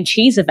wine and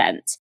cheese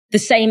event. The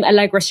same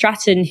Allegra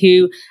Stratton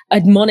who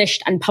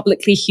admonished and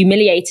publicly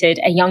humiliated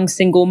a young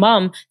single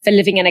mum for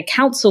living in a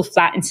council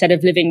flat instead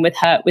of living with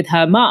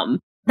her mum.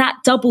 That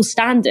double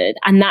standard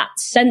and that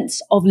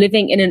sense of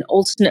living in an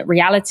alternate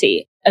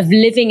reality, of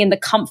living in the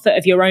comfort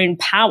of your own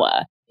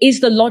power, is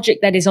the logic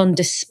that is on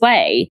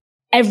display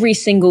every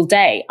single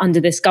day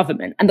under this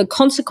government. And the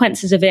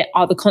consequences of it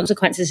are the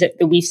consequences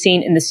that we've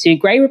seen in the Sue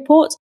Gray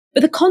report.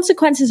 But the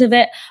consequences of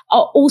it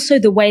are also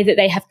the way that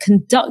they have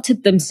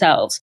conducted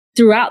themselves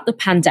throughout the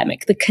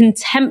pandemic, the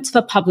contempt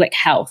for public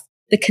health,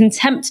 the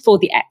contempt for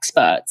the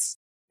experts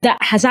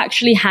that has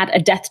actually had a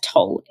death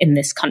toll in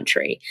this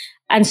country.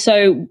 And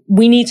so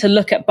we need to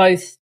look at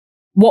both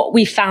what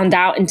we found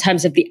out in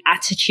terms of the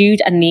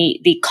attitude and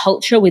the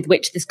culture with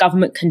which this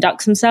government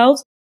conducts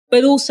themselves,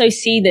 but also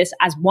see this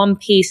as one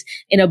piece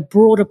in a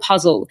broader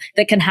puzzle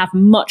that can have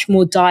much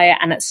more dire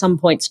and at some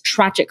points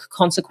tragic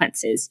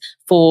consequences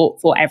for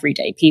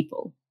everyday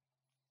people.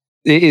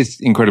 It is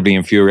incredibly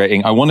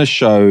infuriating. I want to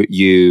show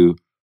you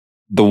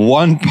the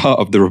one part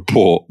of the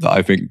report that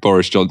I think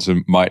Boris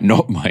Johnson might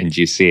not mind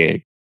you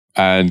seeing.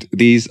 And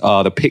these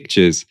are the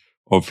pictures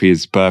of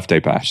his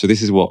birthday bash. So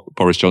this is what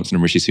Boris Johnson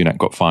and Rishi Sunak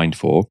got fined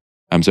for.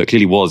 So it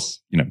clearly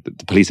was,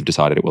 the police have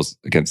decided it was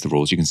against the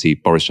rules. You can see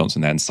Boris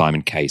Johnson there and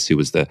Simon Case, who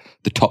was the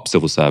top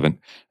civil servant.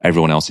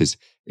 Everyone else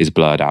is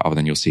blurred out, other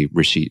than you'll see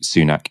Rishi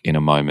Sunak in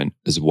a moment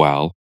as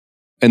well.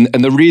 And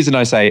the reason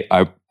I say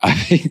I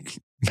think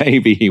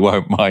maybe he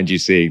won't mind you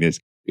seeing this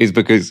is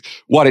because,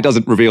 one, it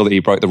doesn't reveal that he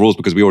broke the rules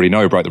because we already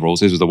know he broke the rules.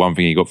 This was the one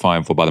thing he got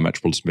fined for by the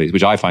Metropolitan Police,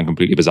 which I find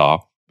completely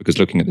bizarre because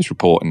looking at this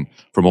report and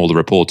from all the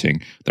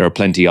reporting, there are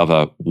plenty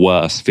other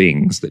worse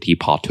things that he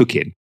partook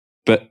in.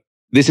 But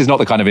this is not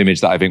the kind of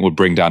image that I think would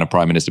bring down a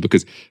prime minister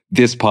because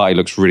this party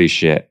looks really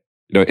shit.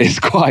 It's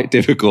quite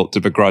difficult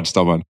to begrudge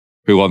someone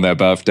who on their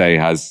birthday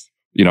has,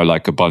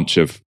 like a bunch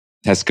of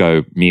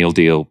Tesco meal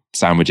deal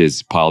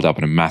sandwiches piled up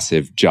in a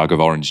massive jug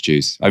of orange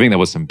juice. I think there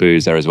was some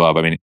booze there as well.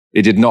 But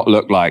it did not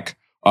look like,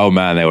 oh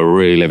man, they were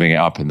really living it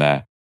up in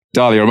there.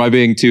 Dalia, am I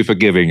being too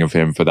forgiving of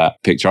him for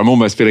that picture? I'm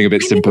almost feeling a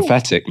bit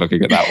sympathetic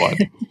looking at that one.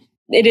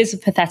 It is a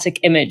pathetic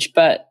image,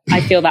 but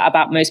I feel that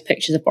about most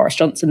pictures of Boris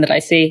Johnson that I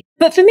see.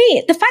 But for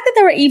me, the fact that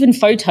there are even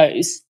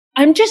photos,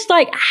 I'm just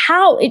like,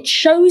 how it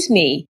shows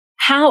me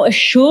how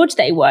assured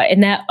they were in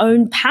their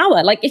own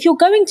power. Like, if you're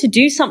going to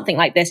do something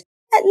like this,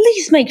 at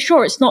least make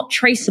sure it's not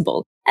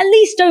traceable. At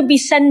least don't be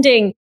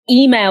sending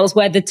emails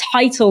where the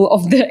title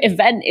of the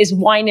event is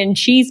wine and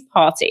cheese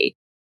party.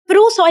 But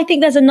also, I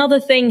think there's another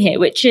thing here,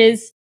 which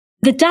is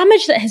the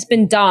damage that has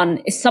been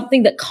done is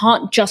something that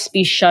can't just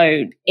be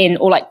shown in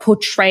or like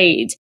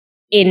portrayed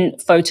in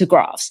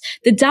photographs.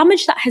 The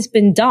damage that has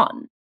been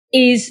done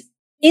is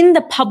in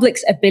the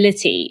public's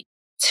ability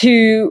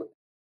to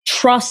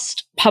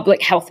trust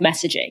public health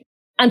messaging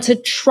and to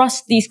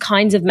trust these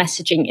kinds of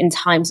messaging in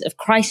times of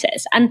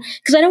crisis. And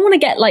because I don't want to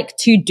get like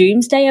too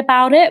doomsday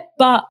about it,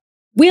 but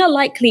we are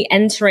likely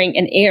entering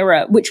an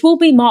era which will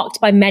be marked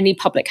by many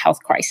public health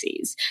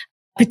crises,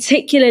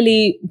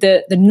 particularly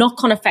the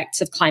knock-on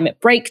effects of climate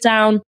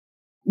breakdown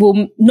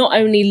will not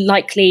only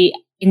likely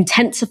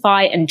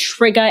intensify and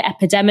trigger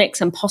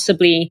epidemics and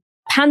possibly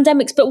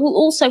pandemics, but will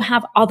also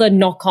have other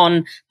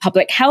knock-on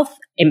public health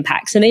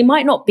impacts. And they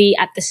might not be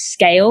at the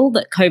scale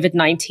that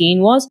COVID-19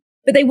 was,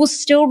 but they will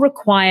still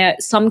require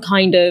some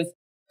kind of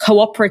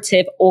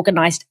cooperative,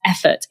 organized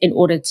effort in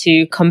order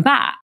to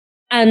combat.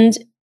 And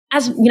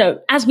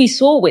as we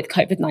saw with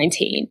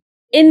COVID-19,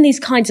 in these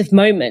kinds of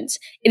moments,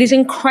 it is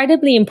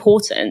incredibly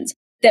important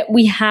that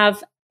we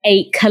have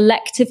a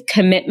collective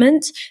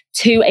commitment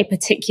to a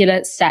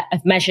particular set of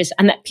measures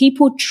and that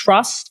people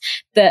trust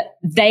that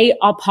they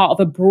are part of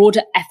a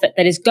broader effort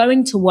that is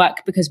going to work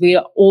because we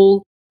are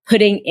all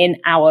putting in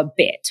our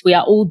bit. We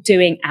are all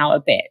doing our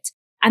bit.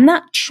 And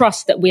that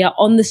trust that we are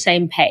on the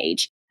same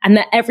page and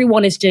that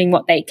everyone is doing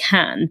what they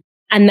can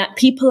and that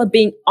people are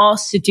being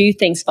asked to do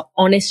things for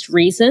honest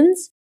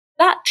reasons,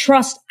 that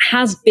trust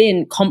has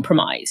been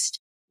compromised,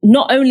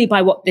 not only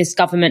by what this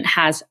government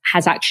has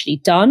actually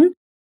done,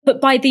 but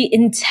by the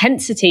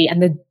intensity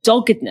and the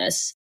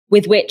doggedness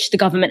with which the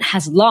government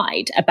has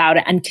lied about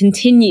it and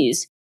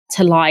continues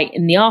to lie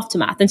in the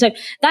aftermath. And so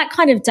that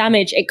kind of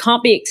damage, it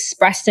can't be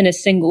expressed in a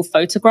single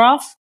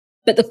photograph,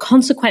 but the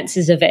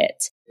consequences of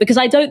it, because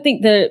I don't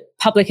think the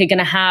public are going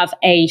to have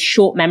a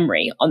short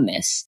memory on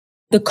this.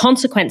 The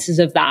consequences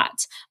of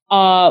that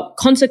are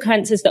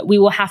consequences that we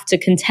will have to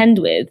contend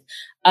with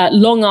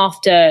long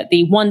after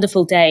the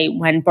wonderful day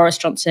when Boris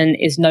Johnson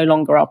is no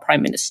longer our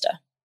Prime Minister.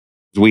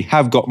 We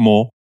have got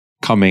more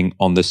coming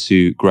on the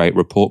Sue Gray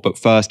report. But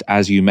first,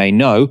 as you may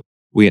know,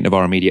 we at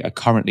Novara Media are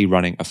currently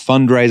running a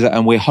fundraiser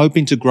and we're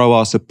hoping to grow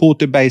our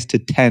supporter base to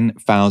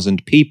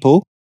 10,000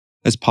 people.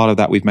 As part of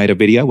that, we've made a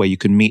video where you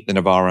can meet the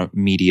Novara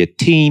Media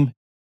team.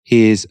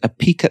 Here's a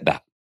peek at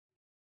that.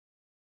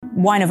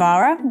 Why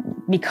Novara?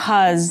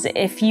 Because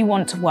if you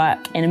want to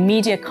work in a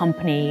media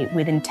company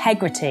with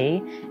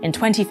integrity in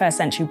 21st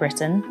century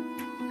Britain,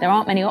 there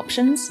aren't many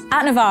options.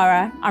 At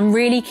Novara, I'm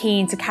really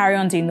keen to carry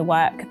on doing the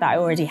work that I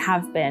already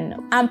have been,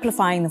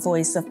 amplifying the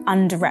voice of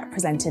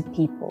underrepresented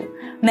people,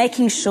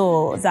 making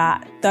sure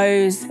that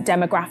those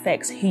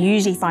demographics who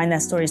usually find their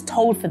stories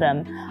told for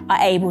them are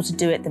able to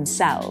do it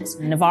themselves.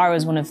 Novara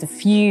is one of the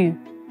few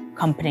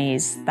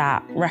companies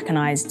that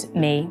recognised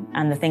me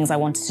and the things I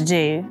wanted to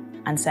do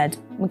and said,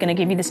 we're going to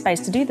give you the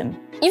space to do them.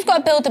 You've got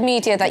to build the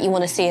media that you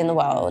want to see in the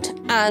world.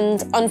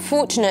 And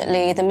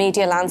unfortunately, the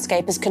media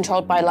landscape is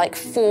controlled by like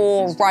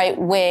 4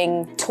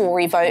 right-wing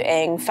Tory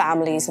voting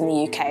families in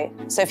the UK.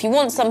 So if you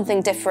want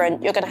something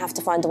different, you're going to have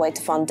to find a way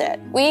to fund it.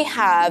 We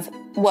have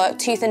worked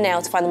tooth and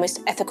nail to find the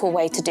most ethical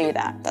way to do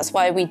that. That's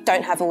why we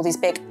don't have all these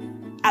big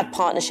ad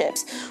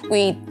partnerships.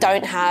 We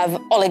don't have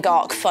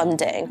oligarch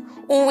funding.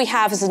 All we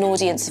have is an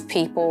audience of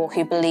people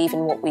who believe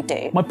in what we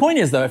do. My point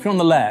is, though, if you're on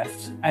the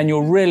left and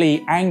you're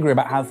really angry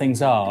about how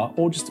things are,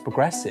 or just a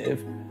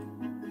progressive,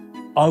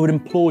 I would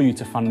implore you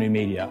to fund new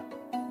media.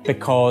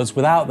 Because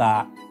without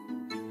that,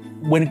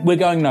 we're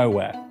going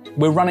nowhere.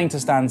 We're running to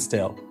stand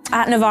still.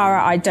 At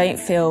Novara, I don't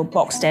feel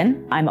boxed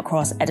in. I'm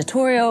across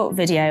editorial,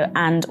 video,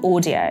 and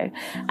audio.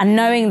 And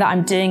knowing that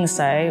I'm doing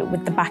so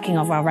with the backing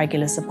of our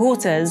regular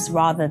supporters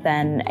rather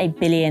than a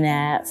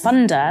billionaire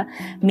funder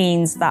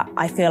means that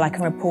I feel I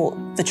can report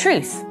the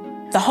truth,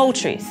 the whole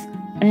truth,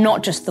 and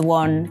not just the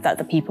one that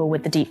the people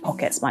with the deep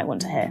pockets might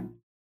want to hear.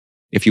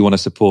 If you want to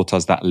support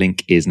us, that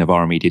link is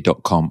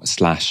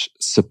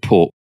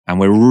novaramedia.com/support. And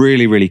we're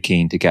really, really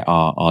keen to get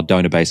our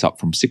donor base up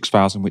from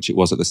 6,000, which it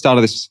was at the start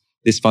of this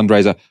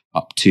fundraiser,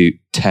 up to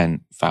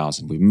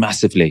 10,000. We've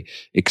massively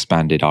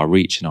expanded our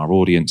reach and our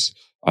audience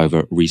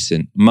over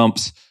recent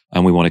months.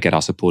 And we want to get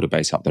our supporter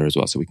base up there as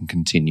well so we can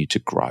continue to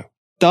grow.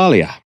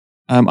 Dalia,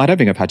 I don't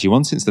think I've had you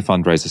on since the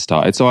fundraiser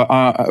started. So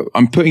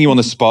I'm putting you on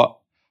the spot.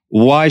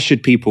 Why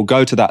should people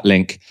go to that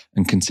link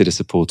and consider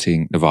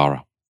supporting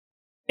Novara?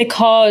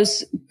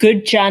 Because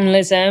good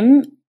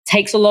journalism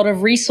takes a lot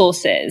of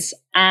resources.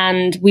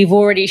 And we've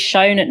already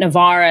shown at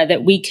Novara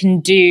that we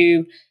can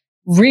do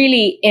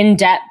really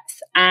in-depth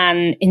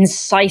and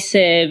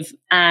incisive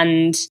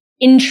and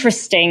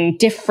interesting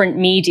different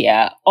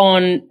media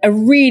on a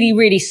really,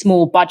 really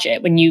small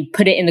budget when you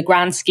put it in the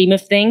grand scheme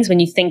of things, when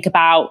you think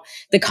about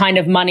the kind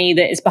of money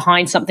that is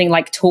behind something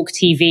like Talk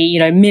TV,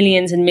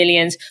 millions and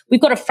millions. We've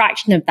got a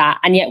fraction of that.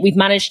 And yet we've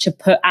managed to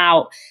put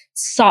out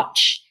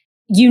such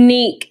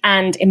unique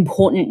and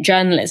important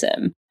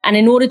journalism. And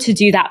in order to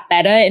do that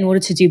better, in order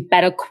to do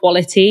better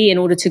quality, in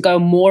order to go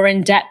more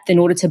in depth, in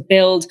order to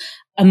build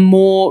a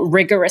more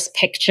rigorous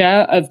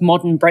picture of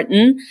modern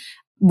Britain,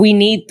 we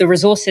need the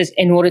resources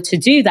in order to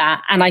do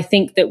that. And I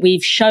think that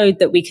we've showed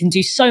that we can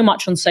do so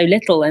much on so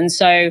little. And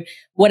so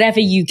whatever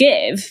you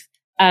give,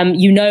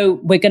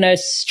 we're going to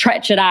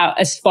stretch it out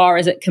as far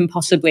as it can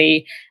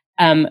possibly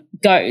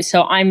go.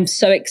 So I'm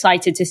so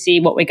excited to see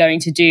what we're going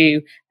to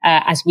do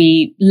as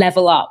we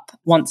level up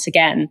once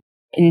again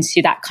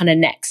into that kind of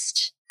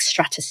next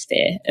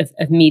stratosphere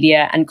of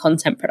media and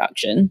content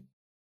production.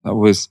 That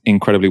was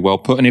incredibly well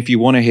put. And if you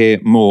want to hear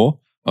more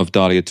of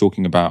Dalia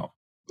talking about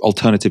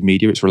alternative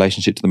media, its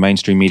relationship to the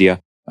mainstream media,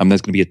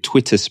 there's going to be a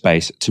Twitter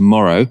space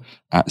tomorrow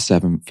at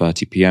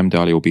 7:30 p.m.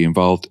 Dalia will be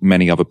involved.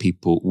 Many other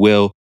people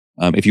will.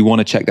 If you want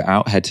to check that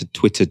out, head to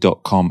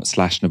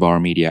twitter.com/Novara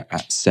Media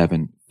at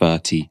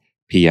 7:30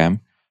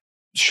 p.m.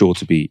 Sure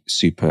to be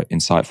super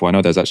insightful. I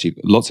know there's actually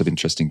lots of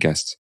interesting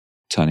guests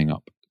turning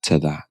up to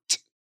that.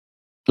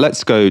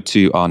 Let's go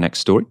to our next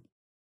story.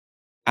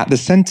 At the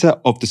centre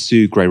of the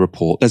Sue Gray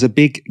report, there's a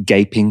big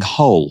gaping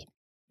hole.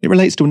 It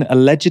relates to an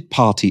alleged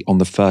party on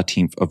the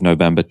 13th of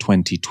November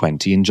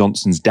 2020 in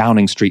Johnson's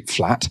Downing Street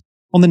flat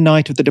on the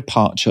night of the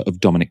departure of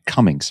Dominic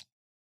Cummings.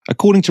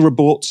 According to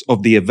reports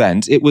of the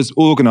event, it was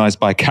organised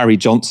by Carrie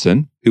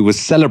Johnson, who was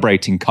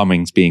celebrating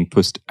Cummings being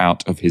pushed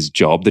out of his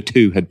job. The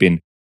two had been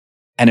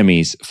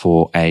enemies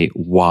for a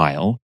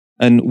while.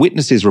 And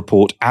witnesses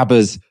report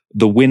ABBA's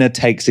The Winner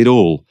Takes It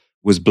All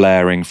was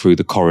blaring through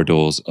the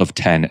corridors of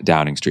 10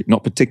 Downing Street.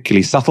 Not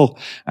particularly subtle,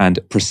 and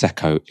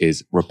Prosecco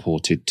is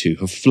reported to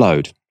have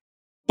flowed.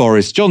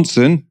 Boris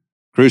Johnson,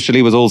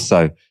 crucially, was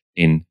also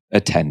in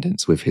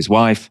attendance with his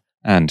wife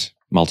and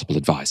multiple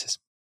advisors.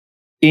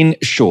 In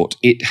short,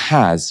 it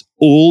has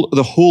all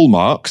the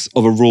hallmarks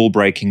of a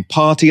rule-breaking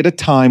party at a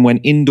time when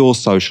indoor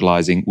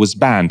socialising was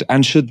banned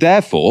and should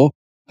therefore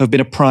have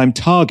been a prime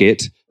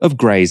target of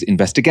Gray's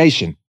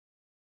investigation.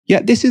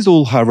 Yet this is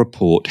all her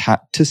report had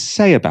to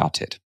say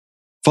about it.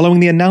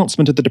 Following the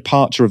announcement of the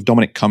departure of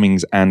Dominic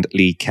Cummings and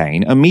Lee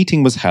Cain, a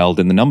meeting was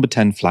held in the number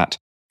 10 flat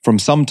from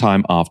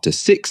sometime after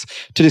 6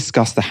 to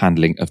discuss the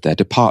handling of their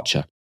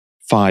departure.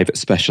 5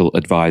 special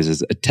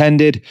advisors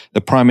attended.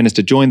 The Prime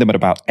Minister joined them at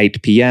about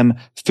 8 p.m.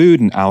 Food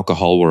and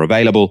alcohol were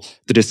available.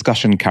 The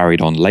discussion carried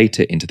on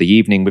later into the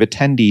evening with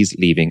attendees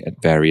leaving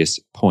at various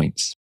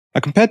points. Now,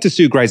 compared to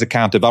Sue Gray's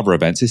account of other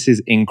events, this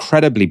is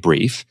incredibly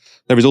brief.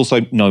 There is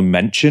also no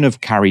mention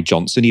of Carrie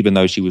Johnson, even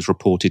though she was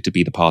reported to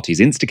be the party's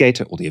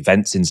instigator or the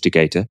event's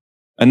instigator.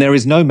 And there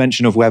is no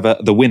mention of whether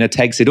The Winner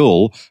Takes It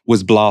All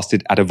was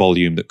blasted at a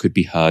volume that could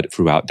be heard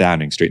throughout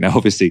Downing Street. Now,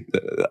 obviously,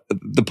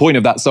 the point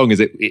of that song is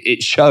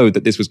it showed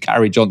that this was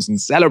Carrie Johnson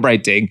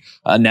celebrating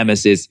her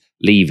nemesis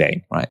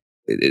leaving, right?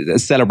 A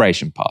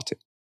celebration party.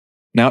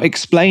 Now,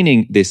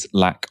 explaining this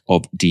lack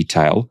of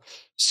detail,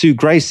 Sue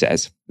Gray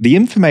says, the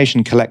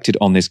information collected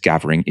on this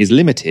gathering is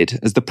limited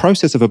as the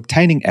process of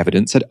obtaining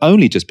evidence had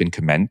only just been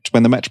commenced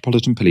when the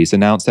Metropolitan Police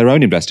announced their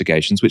own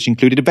investigations, which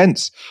included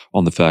events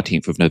on the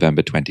 13th of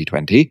November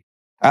 2020.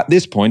 At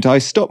this point, I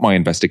stopped my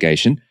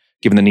investigation,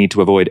 given the need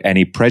to avoid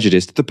any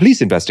prejudice to the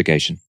police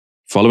investigation.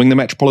 Following the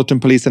Metropolitan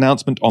Police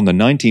announcement on the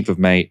 19th of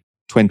May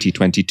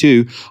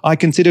 2022, I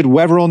considered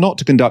whether or not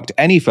to conduct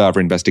any further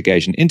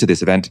investigation into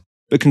this event,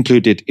 but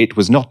concluded it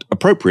was not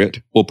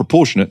appropriate or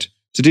proportionate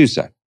to do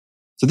so.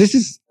 So this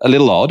is a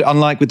little odd.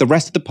 Unlike with the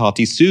rest of the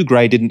party, Sue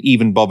Gray didn't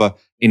even bother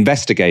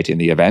investigating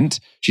the event.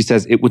 She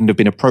says it wouldn't have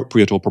been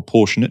appropriate or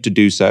proportionate to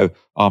do so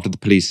after the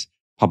police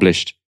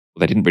published,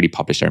 well, they didn't really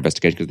publish their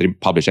investigation because they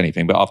didn't publish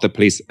anything, but after the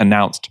police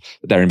announced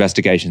that their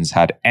investigations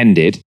had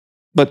ended.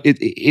 But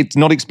it's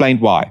not explained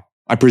why.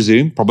 I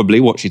presume probably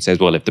what she says,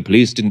 well, if the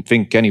police didn't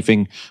think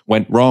anything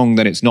went wrong,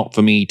 then it's not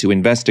for me to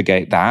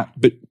investigate that.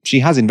 But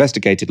she has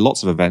investigated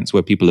lots of events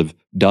where people have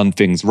done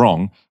things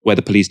wrong, where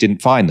the police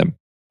didn't find them.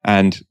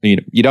 And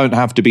you don't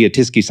have to be a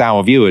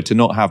TyskySour viewer to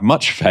not have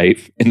much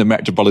faith in the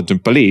Metropolitan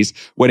Police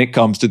when it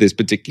comes to this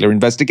particular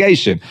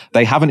investigation.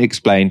 They haven't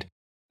explained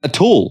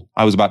at all,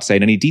 I was about to say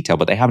in any detail,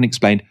 but they haven't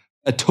explained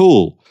at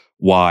all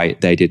why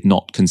they did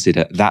not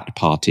consider that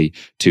party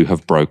to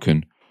have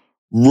broken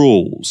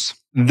rules.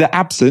 The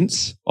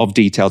absence of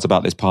details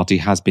about this party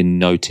has been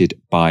noted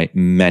by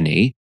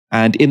many.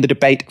 And in the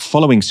debate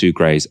following Sue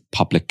Gray's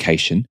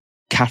publication,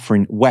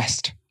 Catherine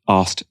West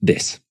asked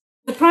this.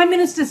 The Prime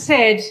Minister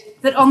said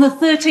that on the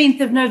 13th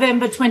of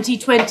November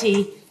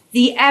 2020,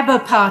 the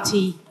ABBA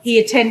party he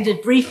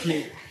attended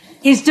briefly.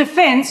 His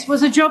defence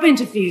was a job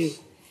interview.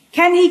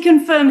 Can he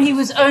confirm he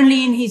was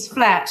only in his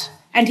flat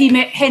and he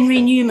met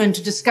Henry Newman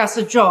to discuss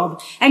a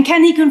job? And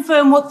can he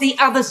confirm what the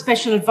other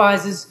special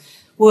advisors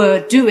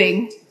were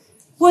doing?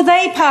 Were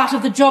they part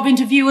of the job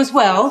interview as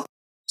well?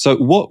 So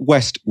what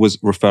West was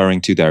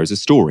referring to there is a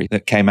story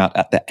that came out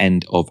at the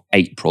end of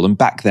April. And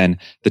back then,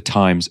 the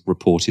Times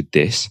reported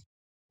this.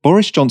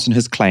 Boris Johnson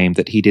has claimed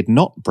that he did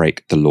not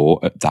break the law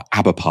at the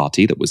ABBA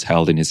party that was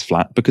held in his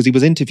flat because he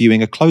was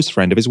interviewing a close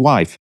friend of his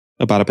wife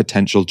about a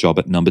potential job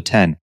at number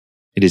 10.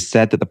 It is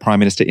said that the Prime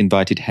Minister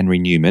invited Henry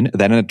Newman,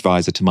 then an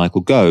advisor to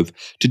Michael Gove,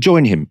 to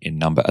join him in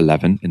number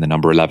 11, in the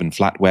number 11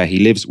 flat where he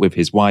lives with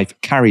his wife,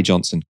 Carrie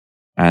Johnson,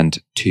 and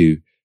 2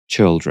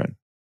 children.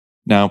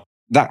 Now,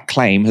 that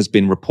claim has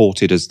been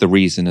reported as the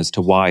reason as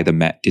to why the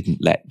Met didn't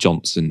let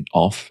Johnson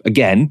off.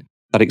 Again,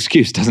 that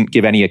excuse doesn't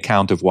give any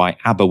account of why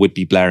ABBA would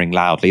be blaring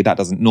loudly. That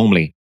doesn't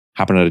normally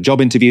happen at a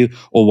job interview,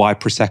 or why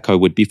Prosecco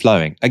would be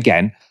flowing.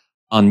 Again,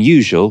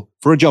 unusual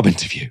for a job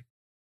interview.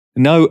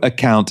 No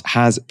account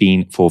has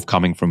been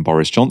forthcoming from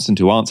Boris Johnson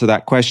to answer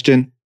that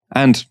question,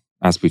 and,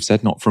 as we've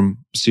said, not from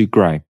Sue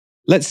Gray.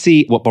 Let's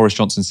see what Boris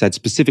Johnson said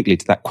specifically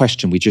to that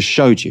question we just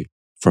showed you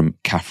from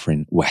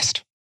Catherine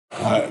West.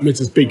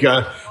 Mr.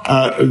 Speaker,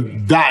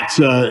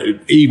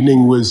 that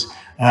evening was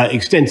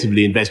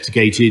extensively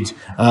investigated,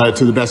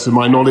 to the best of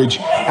my knowledge,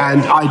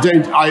 and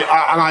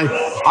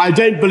I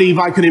don't believe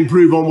I can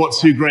improve on what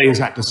Sue Gray has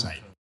had to say.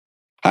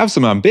 Have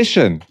some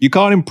ambition. You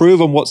can't improve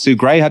on what Sue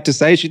Gray had to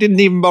say. She didn't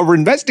even bother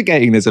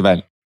investigating this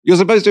event. You're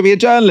supposed to be a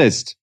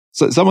journalist.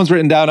 So someone's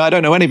written down, I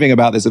don't know anything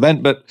about this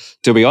event, but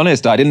to be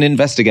honest, I didn't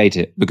investigate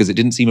it because it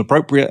didn't seem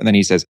appropriate. And then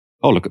he says,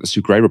 oh, look at the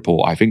Sue Gray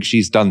report. I think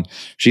she's done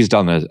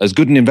as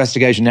good an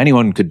investigation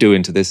anyone could do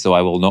into this, so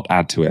I will not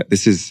add to it.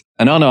 This is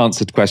an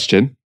unanswered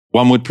question.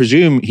 One would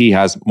presume he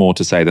has more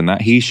to say than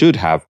that. He should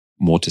have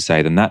more to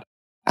say than that.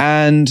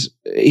 And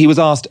he was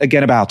asked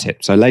again about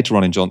it. So later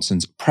on in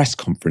Johnson's press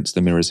conference,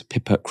 the Mirror's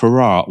Pippa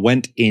Crerar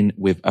went in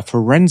with a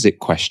forensic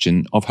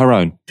question of her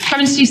own. Prime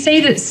Minister, you say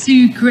that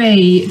Sue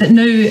Gray, that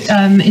no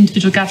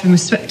individual gathering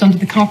was swept under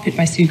the carpet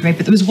by Sue Gray,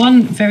 but there was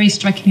one very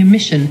striking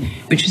omission,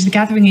 which was the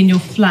gathering in your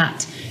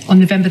flat on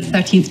November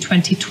 13th,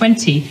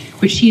 2020,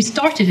 which she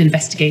started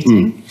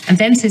investigating and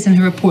then says in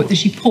her report that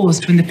she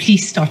paused when the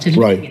police started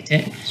looking at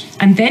it,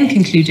 and then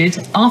concluded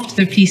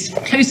after the police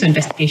closed their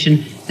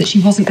investigation that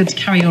she wasn't going to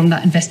carry on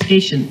that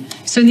investigation.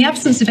 So in the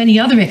absence of any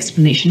other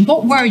explanation,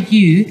 what were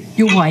you,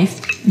 your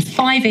wife, and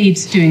 5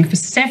 aides doing for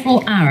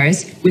several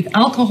hours with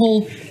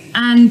alcohol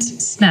and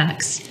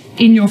snacks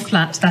in your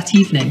flat that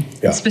evening?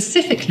 Yeah.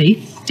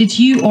 Specifically, did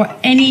you or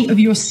any of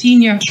your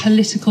senior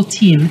political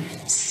team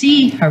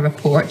see her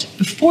report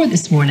before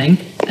this morning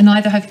and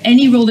either have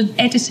any role in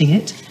editing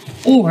it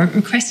or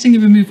requesting the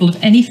removal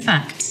of any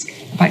facts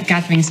about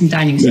gatherings and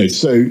dinings? No,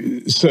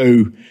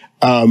 so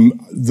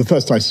the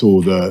first I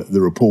saw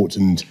the report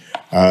and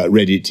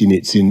read it in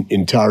its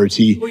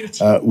entirety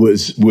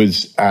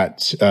was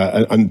at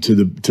and to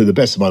the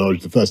best of my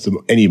knowledge, the first time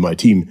any of my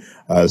team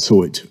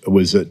saw it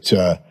was at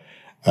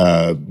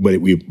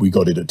when we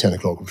got it at 10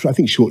 o'clock, I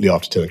think shortly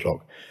after 10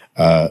 o'clock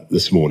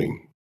this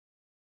morning.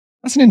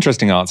 That's an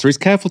interesting answer. He's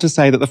careful to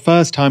say that the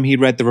first time he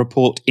read the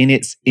report in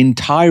its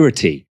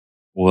entirety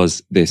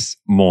was this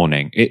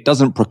morning. It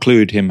doesn't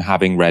preclude him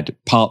having read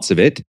parts of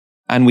it.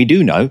 And we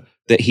do know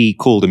that he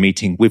called a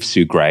meeting with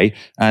Sue Gray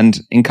and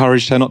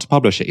encouraged her not to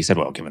publish it. He said,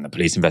 well, given the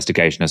police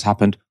investigation has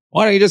happened,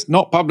 why don't you just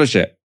not publish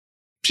it?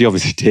 She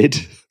obviously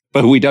did,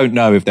 but we don't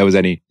know if there was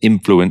any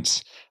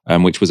influence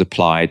which was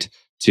applied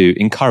to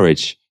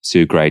encourage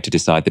Sue Gray to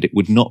decide that it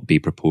would not be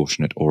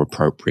proportionate or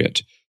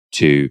appropriate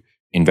to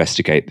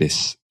investigate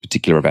this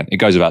particular event. It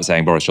goes without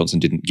saying Boris Johnson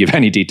didn't give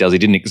any details. He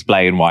didn't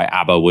explain why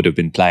ABBA would have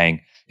been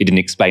playing. He didn't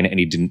explain it and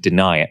he didn't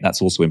deny it.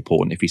 That's also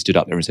important. If he stood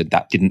up there and said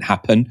that didn't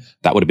happen,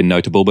 that would have been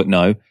notable. But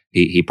no,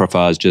 he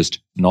prefers just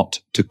not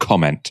to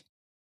comment.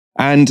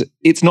 And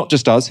it's not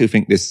just us who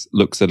think this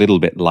looks a little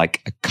bit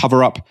like a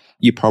cover-up.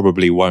 You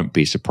probably won't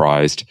be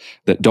surprised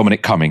that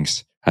Dominic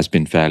Cummings has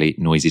been fairly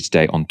noisy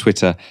today on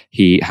Twitter.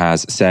 He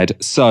has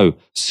said, so,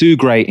 Sue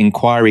Gray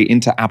inquiry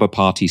into ABBA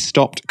party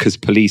stopped because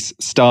police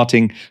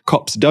starting.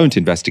 Cops don't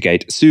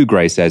investigate. Sue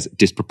Gray says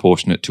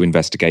disproportionate to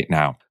investigate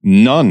now.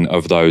 None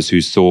of those who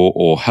saw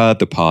or heard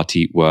the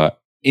party were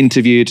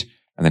interviewed.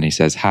 And then he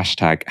says,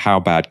 hashtag how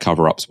bad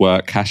cover-ups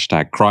work,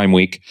 hashtag crime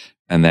week,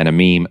 and then a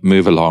meme,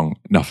 move along,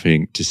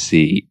 nothing to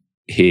see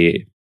here.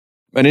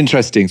 An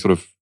interesting sort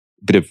of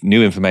bit of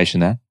new information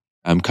there.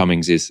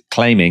 Cummings is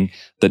claiming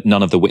that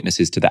none of the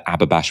witnesses to the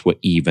ABBA bash were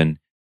even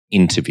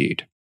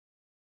interviewed.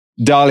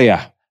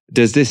 Dalia,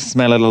 does this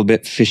smell a little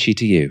bit fishy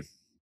to you?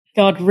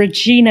 God,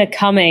 Regina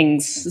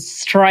Cummings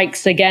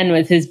strikes again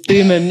with his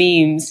boomer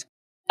memes.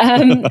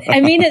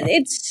 I mean,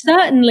 it's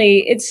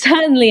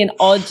certainly an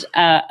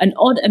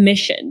odd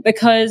omission,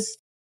 because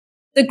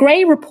the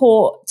Gray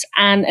report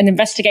and an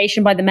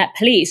investigation by the Met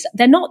Police,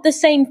 they're not the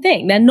same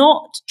thing. They're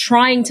not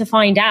trying to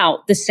find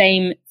out the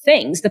same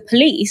things. The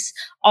police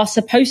are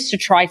supposed to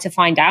try to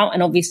find out.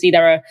 And obviously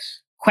there are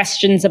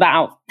questions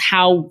about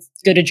how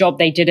good a job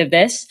they did of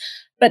this,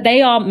 but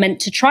they are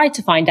meant to try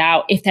to find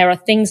out if there are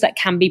things that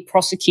can be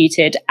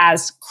prosecuted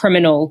as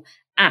criminal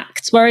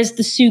acts. Whereas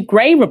the Sue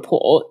Gray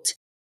report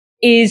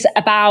is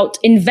about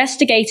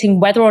investigating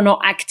whether or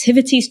not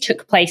activities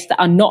took place that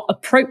are not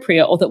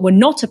appropriate or that were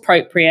not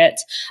appropriate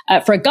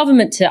for a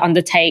government to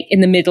undertake in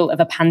the middle of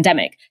a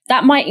pandemic.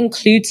 That might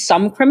include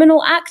some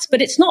criminal acts,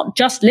 but it's not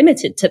just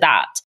limited to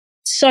that.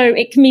 So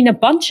it can mean a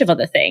bunch of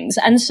other things.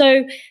 And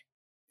so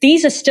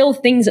these are still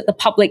things that the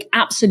public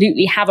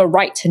absolutely have a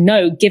right to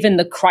know, given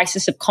the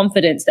crisis of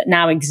confidence that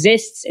now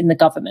exists in the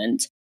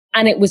government.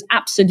 And it was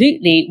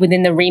absolutely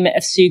within the remit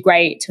of Sue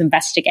Gray to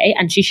investigate,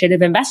 and she should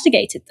have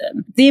investigated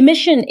them. The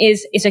omission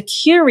is a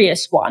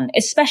curious one,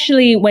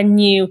 especially when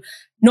you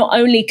not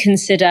only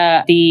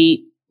consider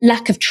the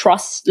lack of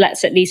trust,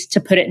 let's at least to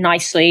put it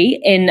nicely,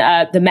 in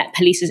the Met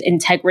Police's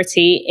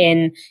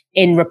integrity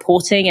in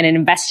reporting and in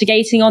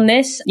investigating on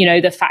this. You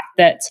know, the fact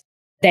that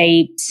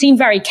they seem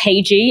very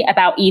cagey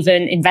about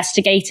even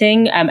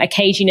investigating, a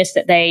caginess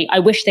that I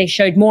wish they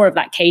showed more of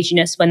that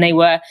caginess when they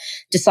were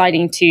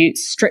deciding to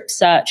strip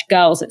search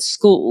girls at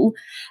school.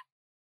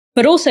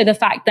 But also the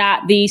fact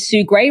that the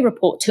Sue Gray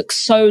report took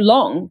so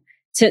long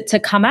to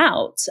come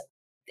out.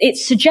 It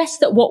suggests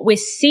that what we're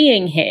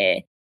seeing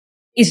here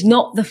is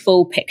not the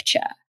full picture,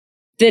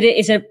 that it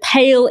is a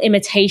pale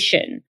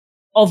imitation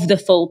of the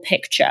full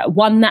picture,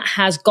 one that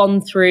has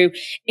gone through,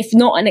 if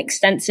not an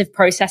extensive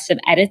process of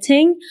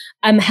editing,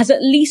 has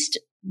at least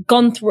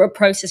gone through a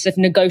process of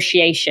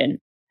negotiation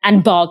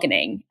and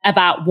bargaining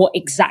about what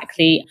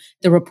exactly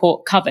the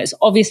report covers.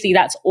 Obviously,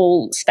 that's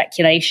all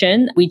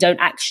speculation. We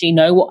don't actually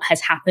know what has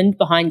happened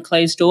behind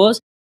closed doors.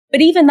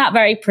 But even that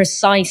very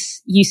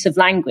precise use of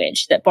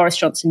language that Boris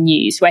Johnson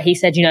used, where he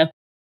said, you know,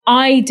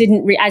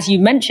 as you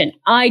mentioned,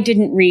 I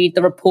didn't read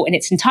the report in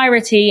its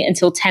entirety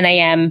until 10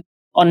 a.m.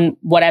 on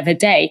whatever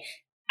day.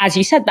 As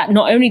you said, that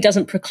not only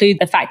doesn't preclude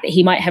the fact that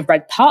he might have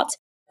read parts,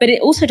 but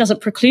it also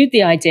doesn't preclude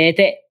the idea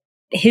that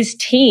his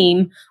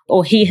team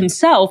or he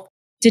himself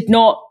did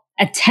not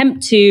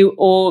attempt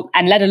to,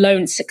 and let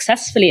alone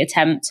successfully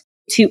attempt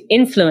to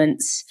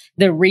influence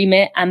the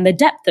remit and the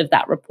depth of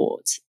that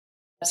report.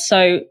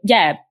 So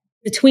yeah,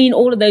 between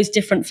all of those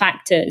different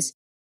factors,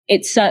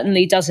 it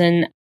certainly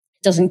doesn't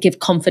give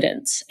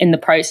confidence in the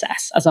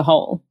process as a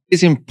whole.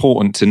 It's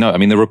important to note, I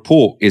mean, the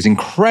report is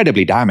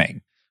incredibly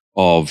damning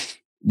of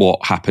what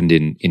happened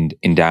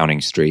in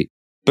Downing Street.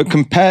 But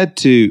compared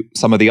to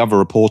some of the other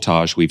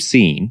reportage we've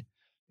seen,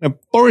 you know,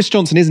 Boris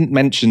Johnson isn't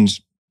mentioned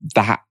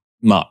that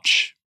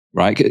much,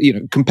 right? You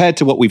know, compared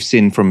to what we've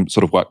seen from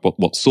sort of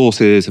what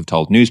sources have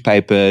told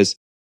newspapers,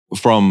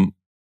 from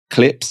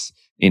clips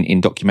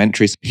in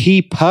documentaries,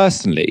 he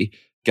personally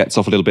gets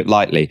off a little bit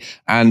lightly.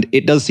 And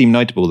it does seem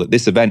notable that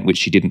this event, which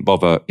she didn't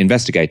bother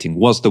investigating,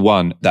 was the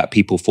one that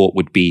people thought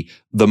would be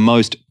the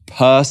most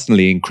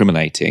personally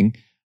incriminating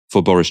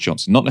for Boris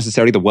Johnson. Not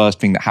necessarily the worst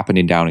thing that happened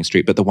in Downing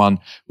Street, but the one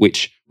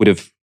which would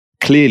have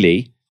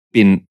clearly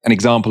been an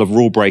example of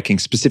rule breaking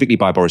specifically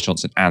by Boris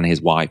Johnson and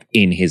his wife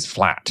in his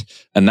flat.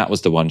 And that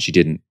was the one she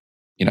didn't,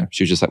 you know,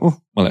 she was just like,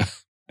 oh, well,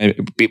 it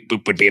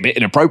would be a bit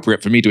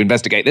inappropriate for me to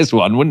investigate this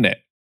one, wouldn't it?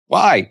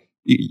 Why?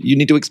 You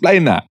need to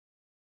explain that.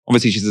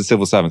 Obviously, she's a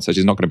civil servant, so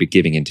she's not going to be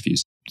giving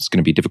interviews. It's going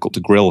to be difficult to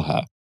grill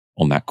her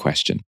on that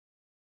question.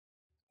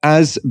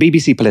 As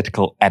BBC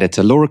political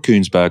editor, Laura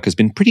Kuenssberg has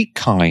been pretty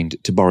kind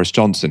to Boris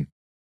Johnson.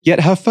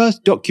 Yet her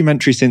first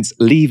documentary since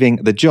leaving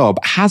the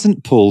job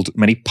hasn't pulled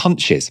many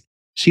punches.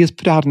 She has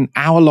put out an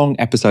hour-long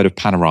episode of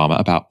Panorama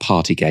about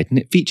Partygate, and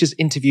it features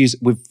interviews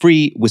with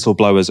 3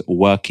 whistleblowers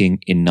working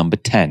in Number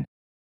 10.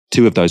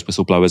 2 of those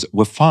whistleblowers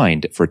were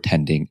fined for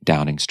attending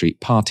Downing Street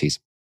parties.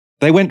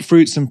 They went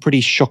through some pretty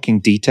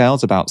shocking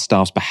details about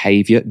staff's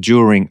behaviour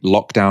during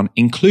lockdown,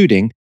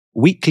 including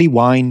weekly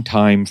wine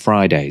time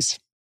Fridays.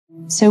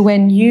 So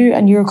when you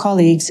and your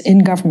colleagues in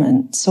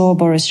government saw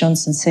Boris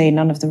Johnson say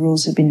none of the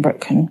rules had been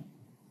broken,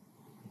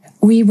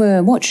 we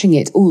were watching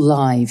it all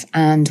live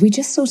and we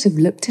just sort of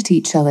looked at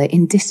each other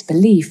in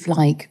disbelief,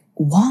 like,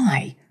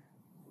 why?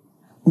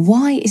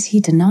 Why is he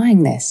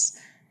denying this?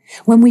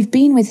 When we've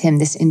been with him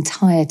this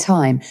entire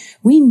time,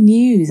 we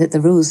knew that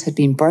the rules had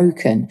been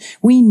broken.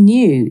 We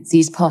knew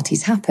these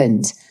parties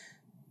happened.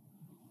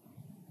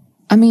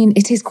 I mean,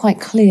 it is quite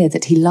clear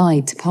that he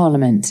lied to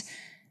Parliament.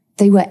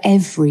 They were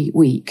every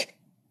week.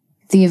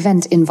 The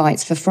event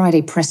invites for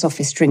Friday press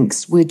office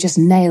drinks were just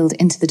nailed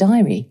into the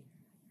diary.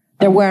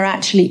 There were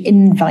actually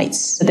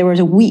invites. There was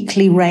a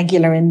weekly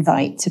regular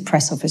invite to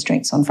press office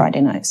drinks on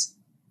Friday nights.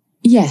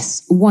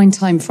 Yes, Wine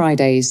Time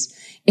Fridays.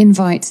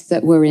 Invites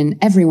that were in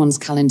everyone's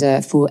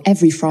calendar for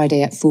every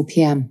Friday at 4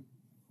 p.m.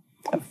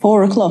 At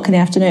 4 o'clock in the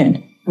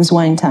afternoon was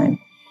wine time.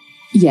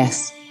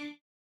 Yes.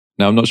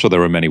 Now, I'm not sure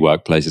there are many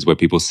workplaces where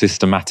people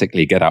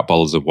systematically get out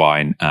bottles of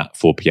wine at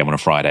 4 p.m. on a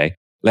Friday,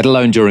 let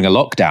alone during a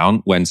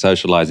lockdown when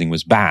socializing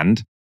was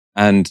banned,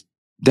 and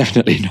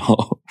definitely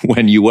not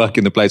when you work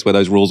in the place where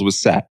those rules were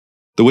set.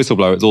 The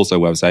whistleblower, it's also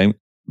worth saying,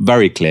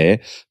 very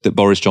clear that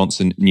Boris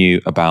Johnson knew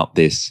about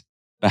this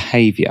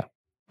behaviour.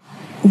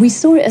 We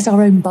saw it as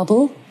our own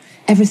bubble.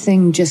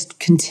 Everything just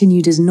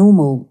continued as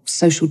normal.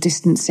 Social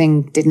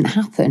distancing didn't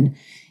happen.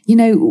 You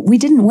know, we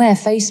didn't wear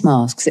face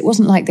masks. It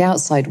wasn't like the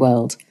outside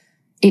world.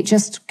 It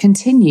just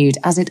continued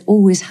as it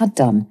always had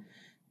done.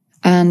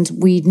 And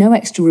we'd no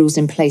extra rules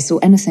in place or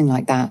anything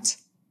like that.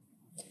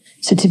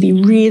 So to be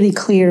really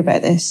clear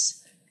about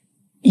this,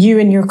 you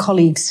and your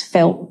colleagues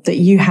felt that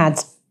you had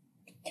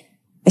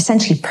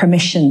essentially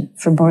permission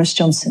from Boris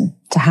Johnson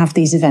to have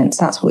these events.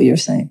 That's what you're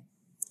saying.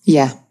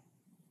 Yeah.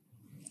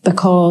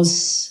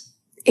 Because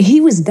he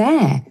was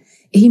there.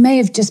 He may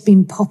have just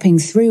been popping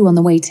through on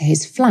the way to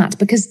his flat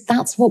because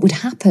that's what would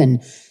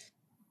happen.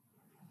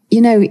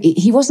 You know,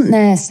 he wasn't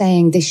there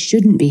saying this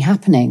shouldn't be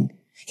happening.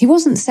 He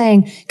wasn't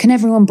saying, can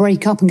everyone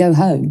break up and go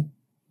home?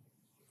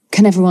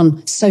 Can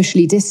everyone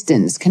socially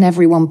distance? Can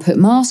everyone put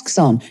masks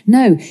on?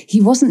 No, he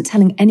wasn't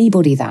telling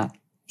anybody that.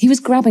 He was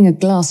grabbing a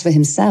glass for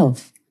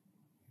himself.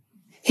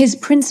 His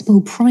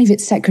principal private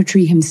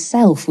secretary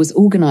himself was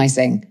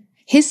organising.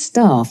 His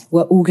staff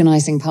were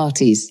organising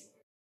parties.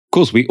 Of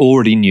course, we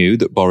already knew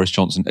that Boris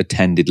Johnson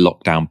attended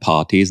lockdown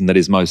parties and that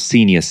his most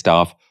senior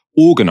staff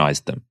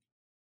organised them.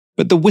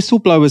 But the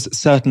whistleblowers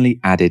certainly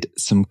added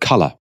some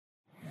colour.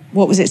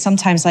 What was it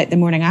sometimes like the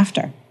morning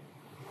after?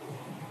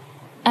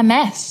 A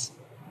mess.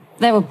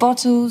 There were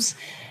bottles,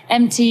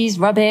 empties,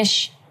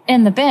 rubbish,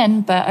 in the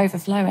bin, but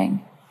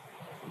overflowing.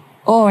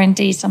 Or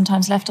indeed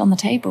sometimes left on the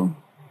table.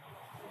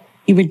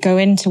 You would go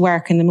into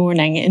work in the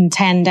morning in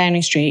 10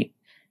 Downing Street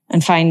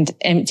and find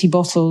empty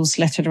bottles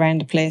littered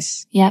around the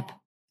place. Yep.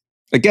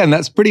 Again,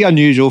 that's pretty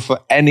unusual for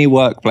any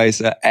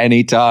workplace at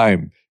any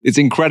time. It's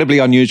incredibly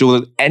unusual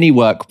that any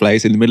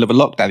workplace in the middle of a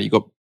lockdown, you've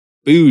got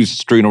booze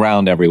strewn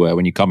around everywhere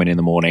when you come in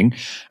the morning.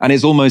 And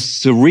it's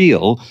almost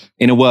surreal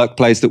in a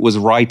workplace that was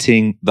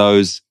writing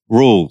those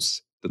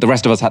rules that the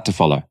rest of us had to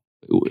follow.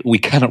 We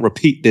cannot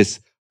repeat this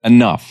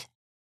enough.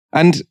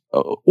 And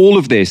all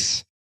of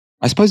this,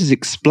 I suppose, is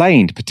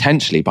explained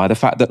potentially by the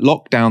fact that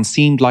lockdown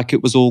seemed like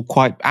it was all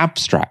quite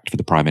abstract for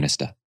the Prime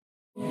Minister.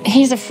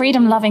 He's a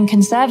freedom-loving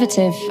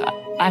conservative,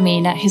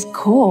 at his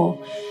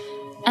core.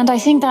 And I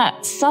think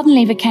that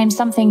suddenly became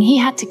something he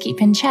had to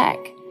keep in check.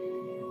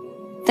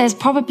 There's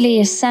probably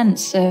a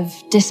sense of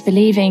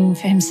disbelieving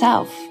for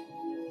himself.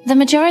 The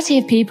majority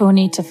of people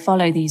need to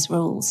follow these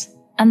rules,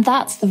 and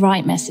that's the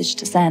right message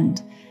to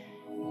send.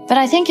 But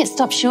I think it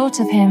stopped short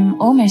of him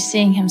almost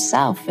seeing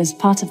himself as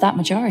part of that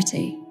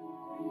majority.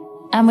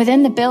 And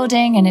within the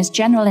building and his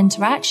general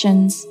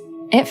interactions,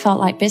 it felt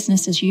like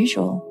business as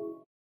usual.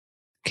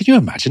 Can you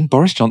imagine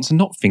Boris Johnson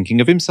not thinking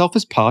of himself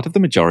as part of the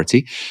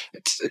majority?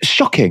 It's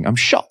shocking. I'm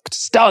shocked,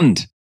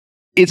 stunned.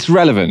 It's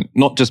relevant,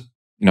 not just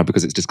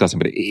because it's disgusting,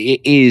 but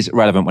it is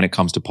relevant when it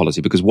comes to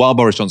policy, because while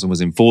Boris Johnson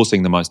was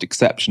enforcing the most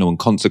exceptional and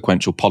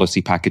consequential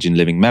policy package in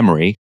living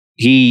memory,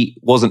 he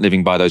wasn't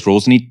living by those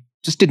rules and he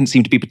just didn't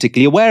seem to be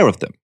particularly aware of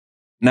them.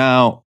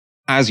 Now,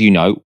 as you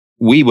know,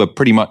 we were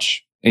pretty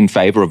much in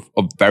favour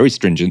of very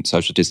stringent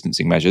social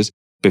distancing measures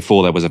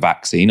before there was a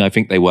vaccine. I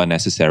think they were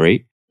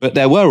necessary. But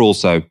there were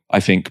also, I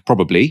think,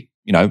 probably,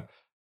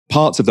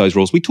 parts of those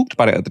rules, we talked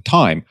about it at the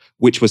time,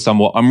 which were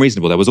somewhat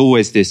unreasonable. There was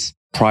always this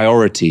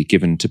priority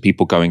given to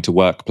people going to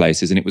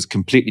workplaces, and it was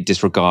completely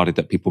disregarded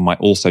that people might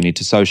also need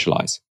to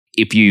socialise.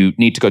 If you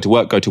need to go to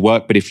work,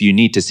 but if you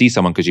need to see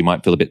someone because you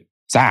might feel a bit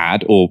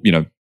sad or,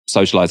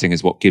 socialising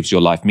is what gives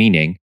your life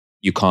meaning,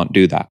 you can't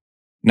do that.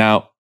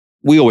 Now,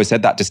 we always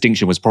said that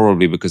distinction was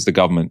probably because the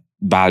government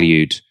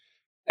valued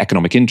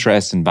economic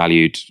interests and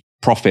valued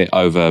profit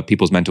over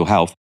people's mental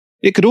health.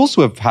 It could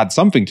also have had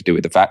something to do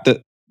with the fact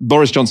that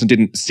Boris Johnson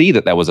didn't see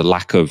that there was a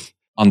lack of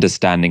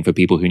understanding for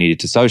people who needed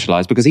to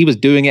socialise because he was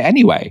doing it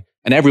anyway.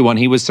 And everyone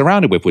he was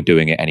surrounded with were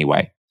doing it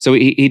anyway. So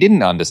he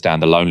didn't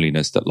understand the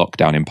loneliness that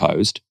lockdown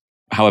imposed,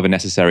 however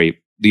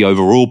necessary the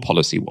overall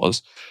policy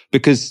was,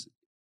 because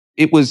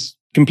it was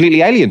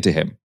completely alien to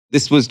him.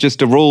 This was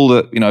just a rule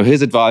that,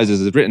 his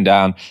advisors had written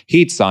down,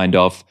 he'd signed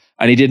off,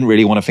 and he didn't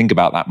really want to think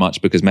about that much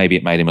because maybe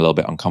it made him a little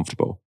bit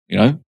uncomfortable.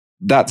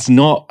 That's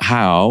not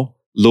how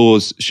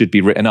laws should be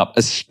written up,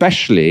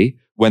 especially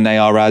when they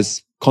are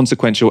as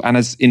consequential and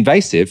as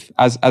invasive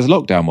as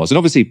lockdown was. And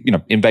obviously,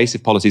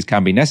 invasive policies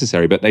can be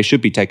necessary, but they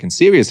should be taken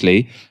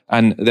seriously.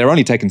 And they're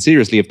only taken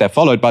seriously if they're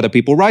followed by the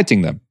people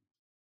writing them.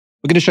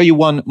 We're going to show you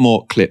one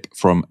more clip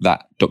from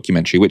that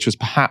documentary, which was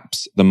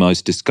perhaps the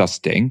most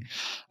disgusting.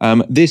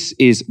 This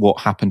is what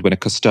happened when a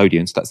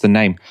custodian, so that's the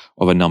name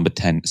of a number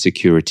 10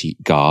 security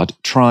guard,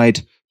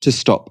 tried to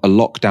stop a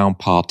lockdown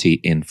party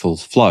in full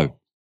flow.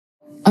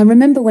 I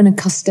remember when a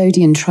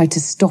custodian tried to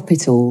stop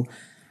it all,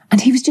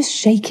 and he was just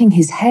shaking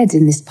his head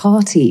in this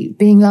party,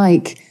 being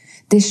like,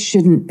 this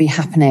shouldn't be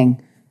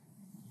happening.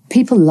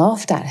 People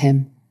laughed at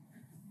him.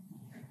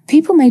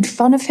 People made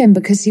fun of him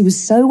because he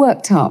was so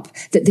worked up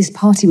that this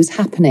party was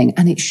happening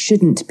and it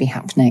shouldn't be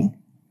happening.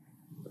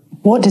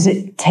 What does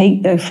it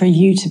take, though, for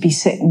you to be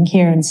sitting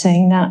here and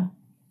saying that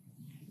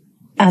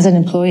as an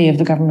employee of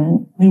the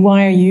government? I mean,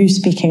 why are you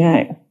speaking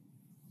out?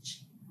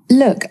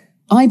 Look,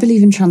 I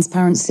believe in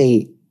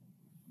transparency.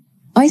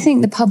 I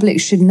think the public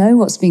should know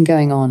what's been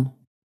going on.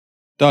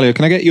 Dalia,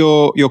 can I get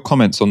your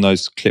comments on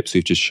those clips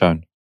we've just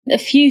shown? A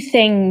few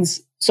things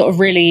sort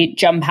of really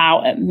jump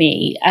out at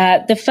me.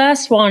 The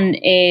first one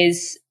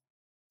is,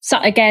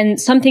 again,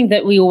 something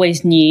that we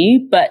always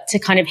knew, but to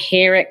kind of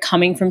hear it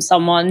coming from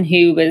someone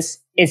who is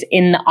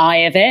in the eye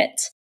of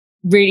it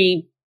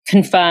really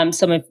confirmed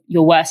some of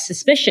your worst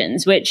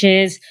suspicions, which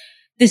is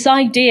this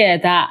idea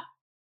that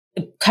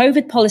the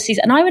COVID policies,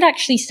 and I would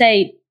actually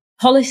say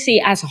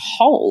policy as a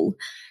whole,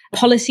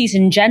 policies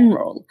in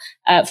general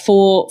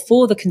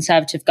for the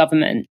Conservative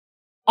government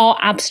are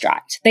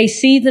abstract. They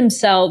see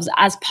themselves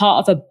as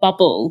part of a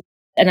bubble.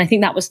 And I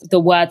think that was the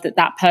word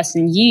that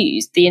person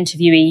used, the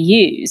interviewee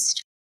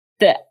used,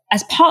 that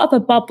as part of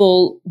a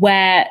bubble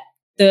where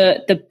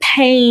the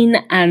pain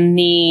and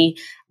the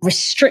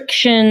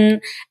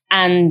restriction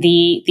and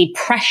the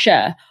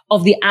pressure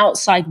of the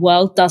outside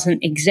world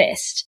doesn't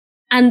exist.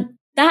 And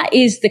that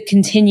is the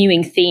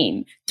continuing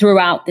theme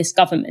throughout this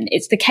government.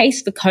 It's the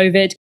case for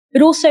COVID,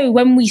 but also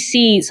when we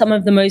see some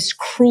of the most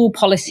cruel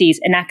policies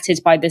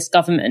enacted by this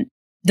government.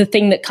 The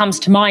thing that comes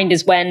to mind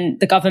is when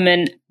the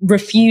government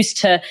refused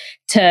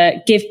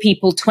to give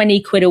people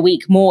 20 quid a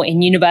week more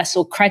in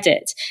universal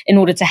credit in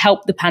order to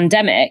help the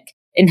pandemic,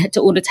 in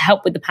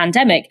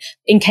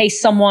case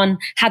someone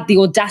had the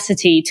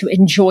audacity to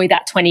enjoy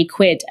that 20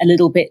 quid a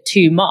little bit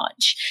too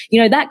much.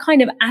 You know, that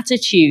kind of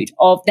attitude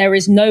of there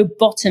is no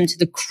bottom to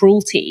the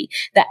cruelty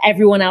that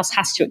everyone else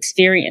has to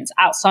experience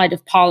outside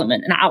of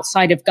Parliament and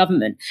outside of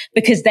government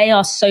because they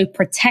are so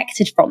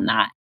protected from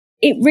that.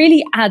 It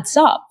really adds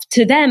up.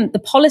 To them, the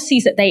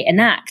policies that they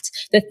enact,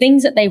 the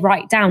things that they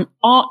write down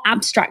are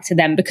abstract to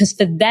them because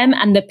for them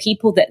and the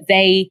people that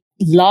they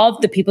love,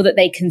 the people that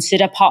they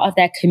consider part of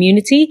their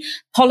community,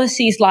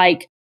 policies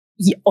like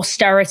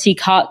austerity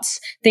cuts,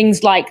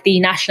 things like the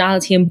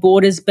Nationality and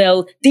Borders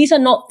Bill, these are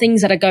not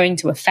things that are going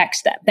to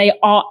affect them. They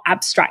are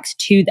abstract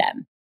to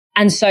them.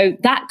 And so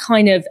that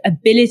kind of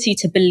ability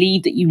to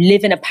believe that you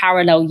live in a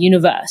parallel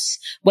universe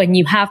when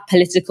you have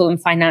political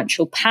and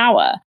financial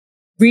power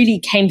really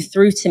came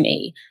through to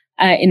me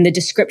in the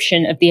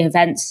description of the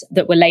events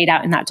that were laid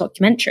out in that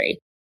documentary.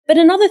 But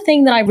another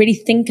thing that I really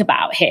think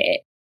about here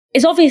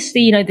is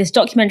obviously, you know, this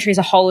documentary as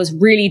a whole is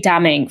really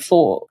damning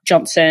for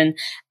Johnson.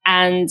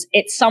 And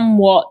it's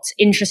somewhat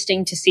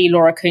interesting to see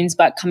Laura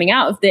Kuenssberg coming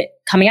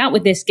out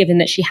with this, given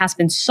that she has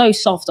been so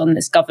soft on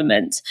this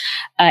government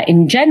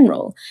in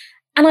general.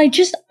 And I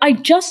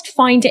just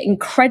find it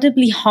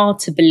incredibly hard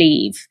to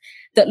believe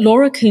that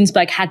Laura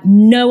Kuenssberg had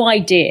no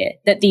idea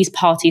that these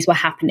parties were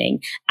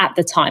happening at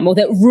the time or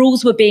that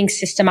rules were being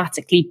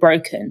systematically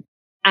broken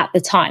at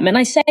the time. And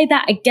I say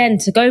that again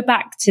to go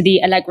back to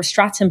the Allegra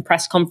Stratton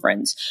press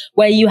conference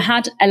where you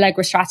had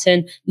Allegra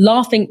Stratton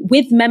laughing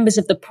with members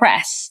of the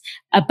press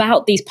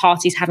about these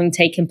parties having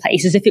taken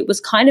place as if it was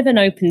kind of an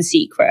open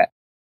secret.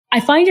 I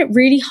find it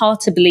really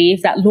hard to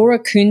believe that Laura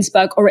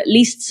Kuenssberg, or at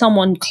least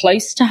someone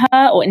close to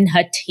her or in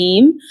her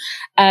team,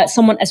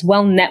 someone as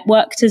well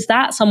networked as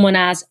that, someone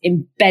as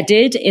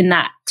embedded in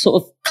that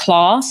sort of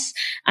class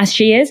as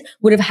she is,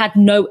 would have had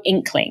no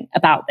inkling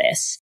about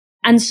this.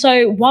 And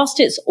so whilst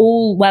it's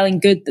all well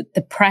and good that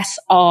the press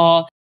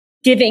are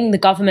giving the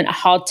government a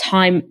hard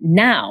time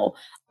now,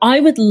 I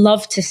would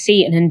love to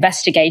see an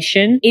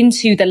investigation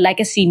into the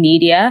legacy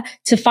media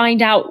to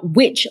find out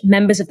which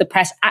members of the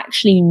press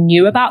actually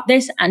knew about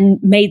this and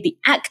made the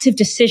active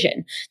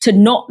decision to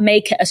not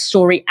make it a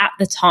story at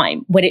the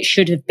time when it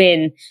should have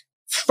been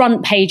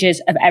front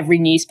pages of every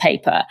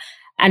newspaper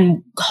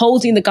and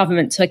holding the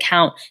government to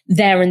account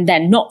there and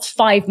then, not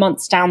 5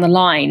 months down the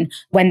line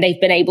when they've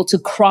been able to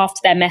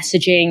craft their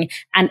messaging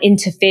and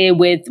interfere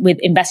with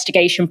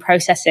investigation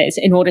processes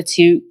in order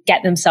to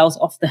get themselves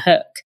off the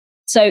hook.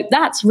 So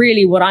that's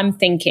really what I'm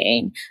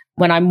thinking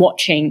when I'm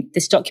watching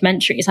this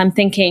documentary is I'm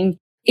thinking,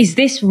 is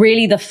this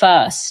really the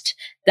first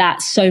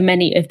that so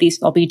many of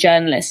these lobby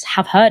journalists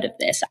have heard of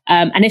this?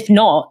 And if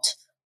not,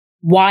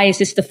 why is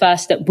this the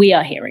first that we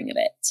are hearing of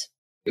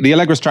it? The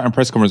Allegra Stratton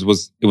press conference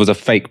was a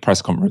fake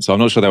press conference. So I'm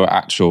not sure there were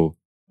actual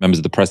members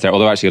of the press there,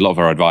 although actually a lot of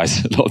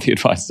the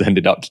advice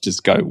ended up to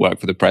just go work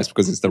for the press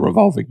because it's the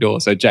revolving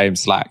door. So James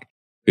Slack,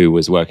 who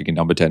was working in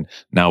Number 10,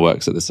 now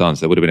works at The Sun.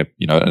 So there would have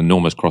been an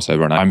enormous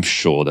crossover. And I'm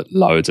sure that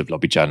loads of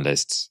lobby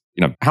journalists,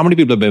 how many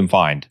people have been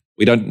fined?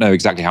 We don't know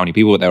exactly how many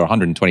people, but there are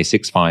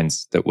 126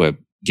 fines that were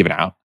given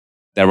out.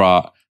 There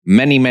are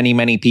many, many,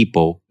 many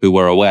people who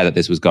were aware that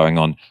this was going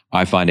on.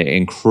 I find it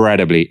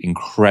incredibly,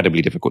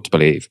 incredibly difficult to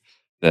believe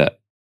that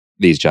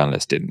these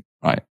journalists didn't,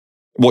 right?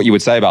 What you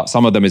would say about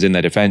some of them is in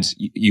their defense.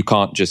 You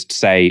can't just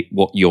say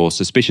what you're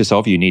suspicious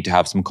of. You need to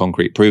have some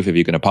concrete proof if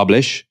you're going to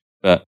publish.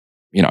 But,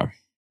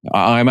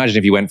 I imagine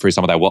if you went through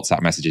some of their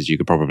WhatsApp messages, you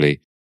could probably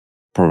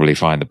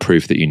find the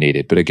proof that you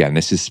needed. But again,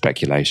 this is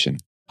speculation.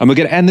 And we're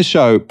going to end the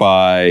show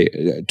by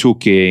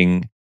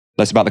talking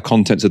less about the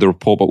contents of the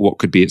report, but what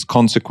could be its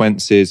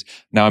consequences.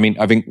 Now,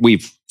 I think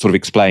we've sort of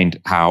explained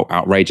how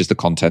outrageous the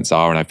contents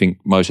are, and I think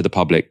most of the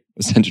public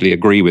essentially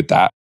agree with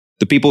that.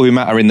 The people who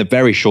matter in the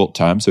very short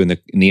term, so in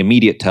the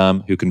immediate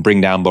term, who can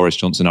bring down Boris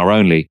Johnson are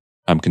only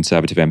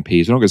Conservative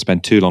MPs. We're not going to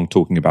spend too long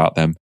talking about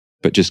them,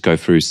 but just go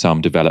through some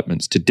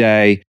developments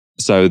today.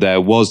 So there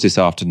was this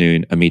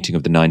afternoon a meeting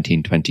of the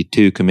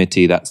 1922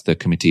 committee. That's the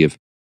committee of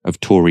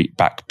Tory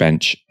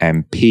backbench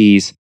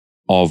MPs.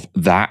 Of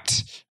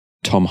that,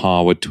 Tom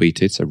Harwood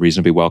tweeted, so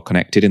reasonably well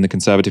connected in the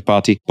Conservative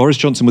Party, Boris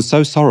Johnson was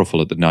so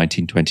sorrowful at the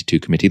 1922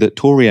 committee that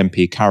Tory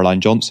MP Caroline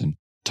Johnson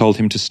told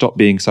him to stop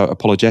being so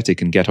apologetic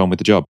and get on with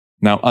the job.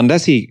 Now,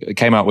 unless he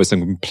came out with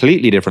some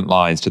completely different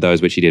lines to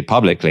those which he did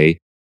publicly,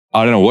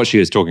 I don't know what she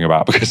was talking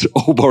about because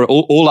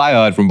all I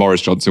heard from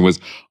Boris Johnson was,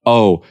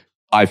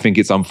 I think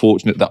it's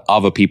unfortunate that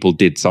other people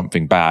did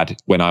something bad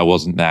when I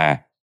wasn't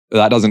there.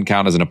 That doesn't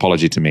count as an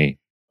apology to me.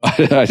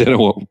 I don't know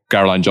what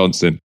Caroline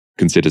Johnson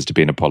considers to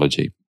be an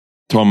apology.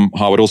 Tom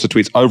Harwood also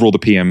tweets, overall, the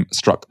PM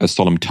struck a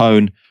solemn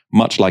tone,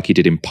 much like he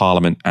did in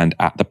Parliament and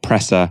at the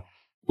presser.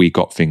 We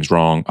got things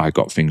wrong. I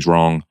got things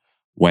wrong.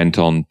 Went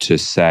on to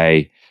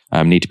say,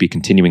 need to be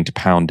continuing to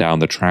pound down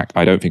the track.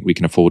 I don't think we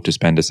can afford to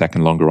spend a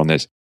second longer on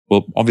this.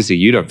 Well, obviously,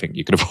 you don't think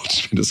you can afford to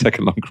spend a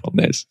second longer on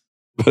this.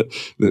 But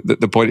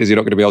the point is, you're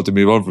not going to be able to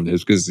move on from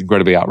this because it's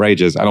incredibly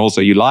outrageous. And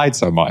also, you lied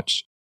so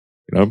much.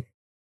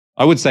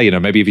 I would say,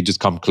 maybe if you just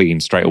come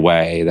clean straight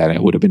away, then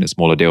it would have been a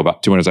smaller deal.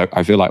 But to be honest,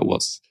 I feel like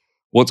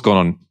what's gone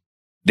on,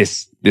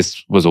 this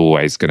was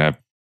always going to,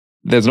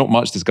 there's not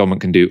much this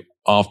government can do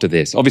after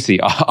this. Obviously,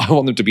 I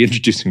want them to be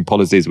introducing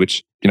policies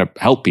which,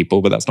 help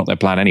people, but that's not their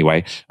plan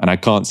anyway. And I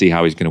can't see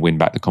how he's going to win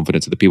back the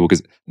confidence of the people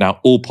because now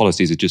all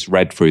policies are just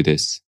read through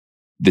this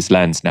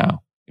lens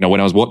now.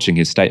 When I was watching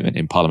his statement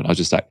in Parliament, I was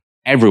just like,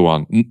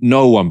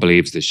 no one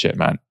believes this shit,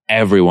 man.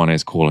 Everyone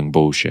is calling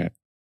bullshit.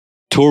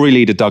 Tory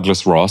leader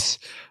Douglas Ross,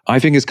 I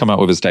think, has come out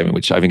with a statement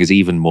which I think is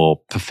even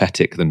more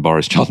pathetic than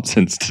Boris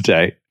Johnson's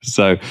today.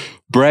 So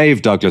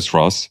brave Douglas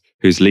Ross,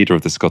 who's leader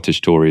of the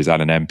Scottish Tories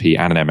and an MP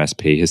and an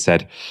MSP, has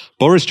said,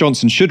 Boris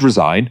Johnson should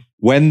resign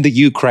when the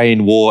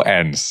Ukraine war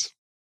ends.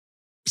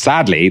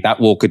 Sadly, that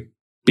war could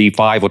be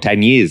 5 or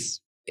 10 years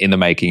in the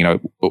making.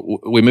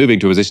 We're moving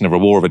to a position of a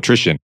war of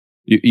attrition.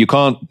 You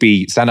can't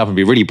stand up and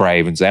be really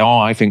brave and say,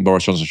 I think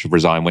Boris Johnson should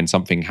resign when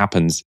something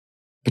happens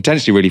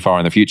potentially really far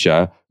in the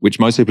future, which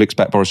most people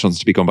expect Boris Johnson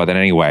to be gone by then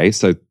anyway.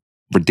 So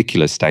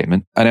ridiculous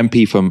statement. An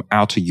MP from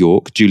Outer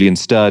York, Julian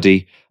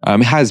Sturdy,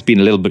 has been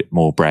a little bit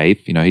more brave.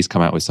 He's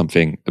come out with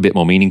something a bit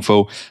more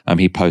meaningful.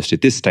 He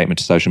posted this statement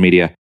to social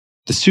media.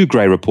 The Sue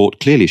Gray report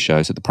clearly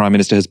shows that the Prime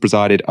Minister has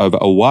presided over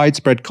a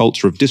widespread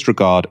culture of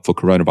disregard for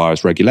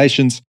coronavirus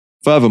regulations.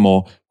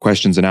 Furthermore,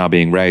 questions are now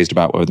being raised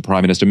about whether the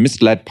Prime Minister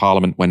misled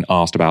Parliament when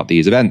asked about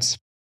these events.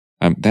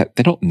 They're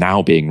not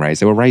now being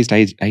raised. They were raised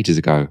ages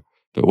ago.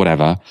 But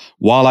whatever.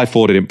 While I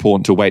thought it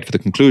important to wait for the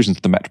conclusions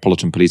of the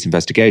Metropolitan Police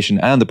investigation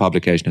and the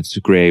publication of the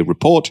Sue Gray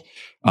report,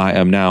 I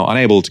am now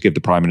unable to give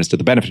the Prime Minister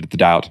the benefit of the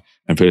doubt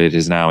and feel it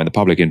is now in the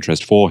public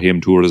interest for him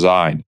to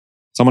resign.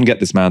 Someone get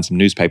this man some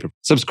newspaper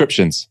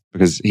subscriptions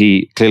because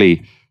he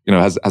clearly,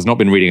 has not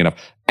been reading enough.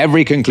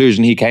 Every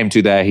conclusion he came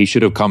to there, he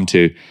should have come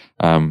to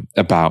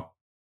about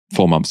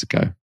 4 months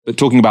ago. But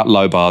talking about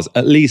low bars,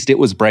 at least it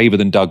was braver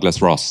than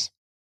Douglas Ross.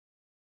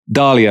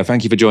 Dalia,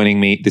 thank you for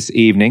joining me this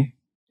evening.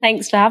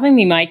 Thanks for having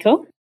me,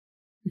 Michael.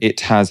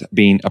 It has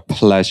been a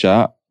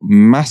pleasure.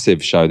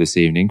 Massive show this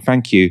evening.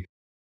 Thank you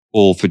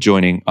all for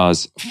joining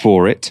us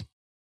for it.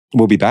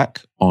 We'll be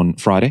back on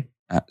Friday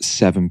at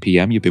 7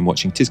 p.m. You've been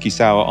watching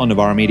TyskySour on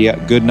Novara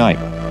Media. Good night.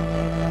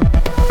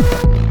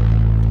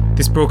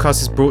 This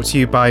broadcast is brought to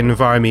you by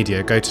Novara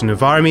Media. Go to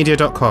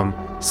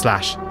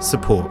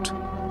novaramedia.com/support.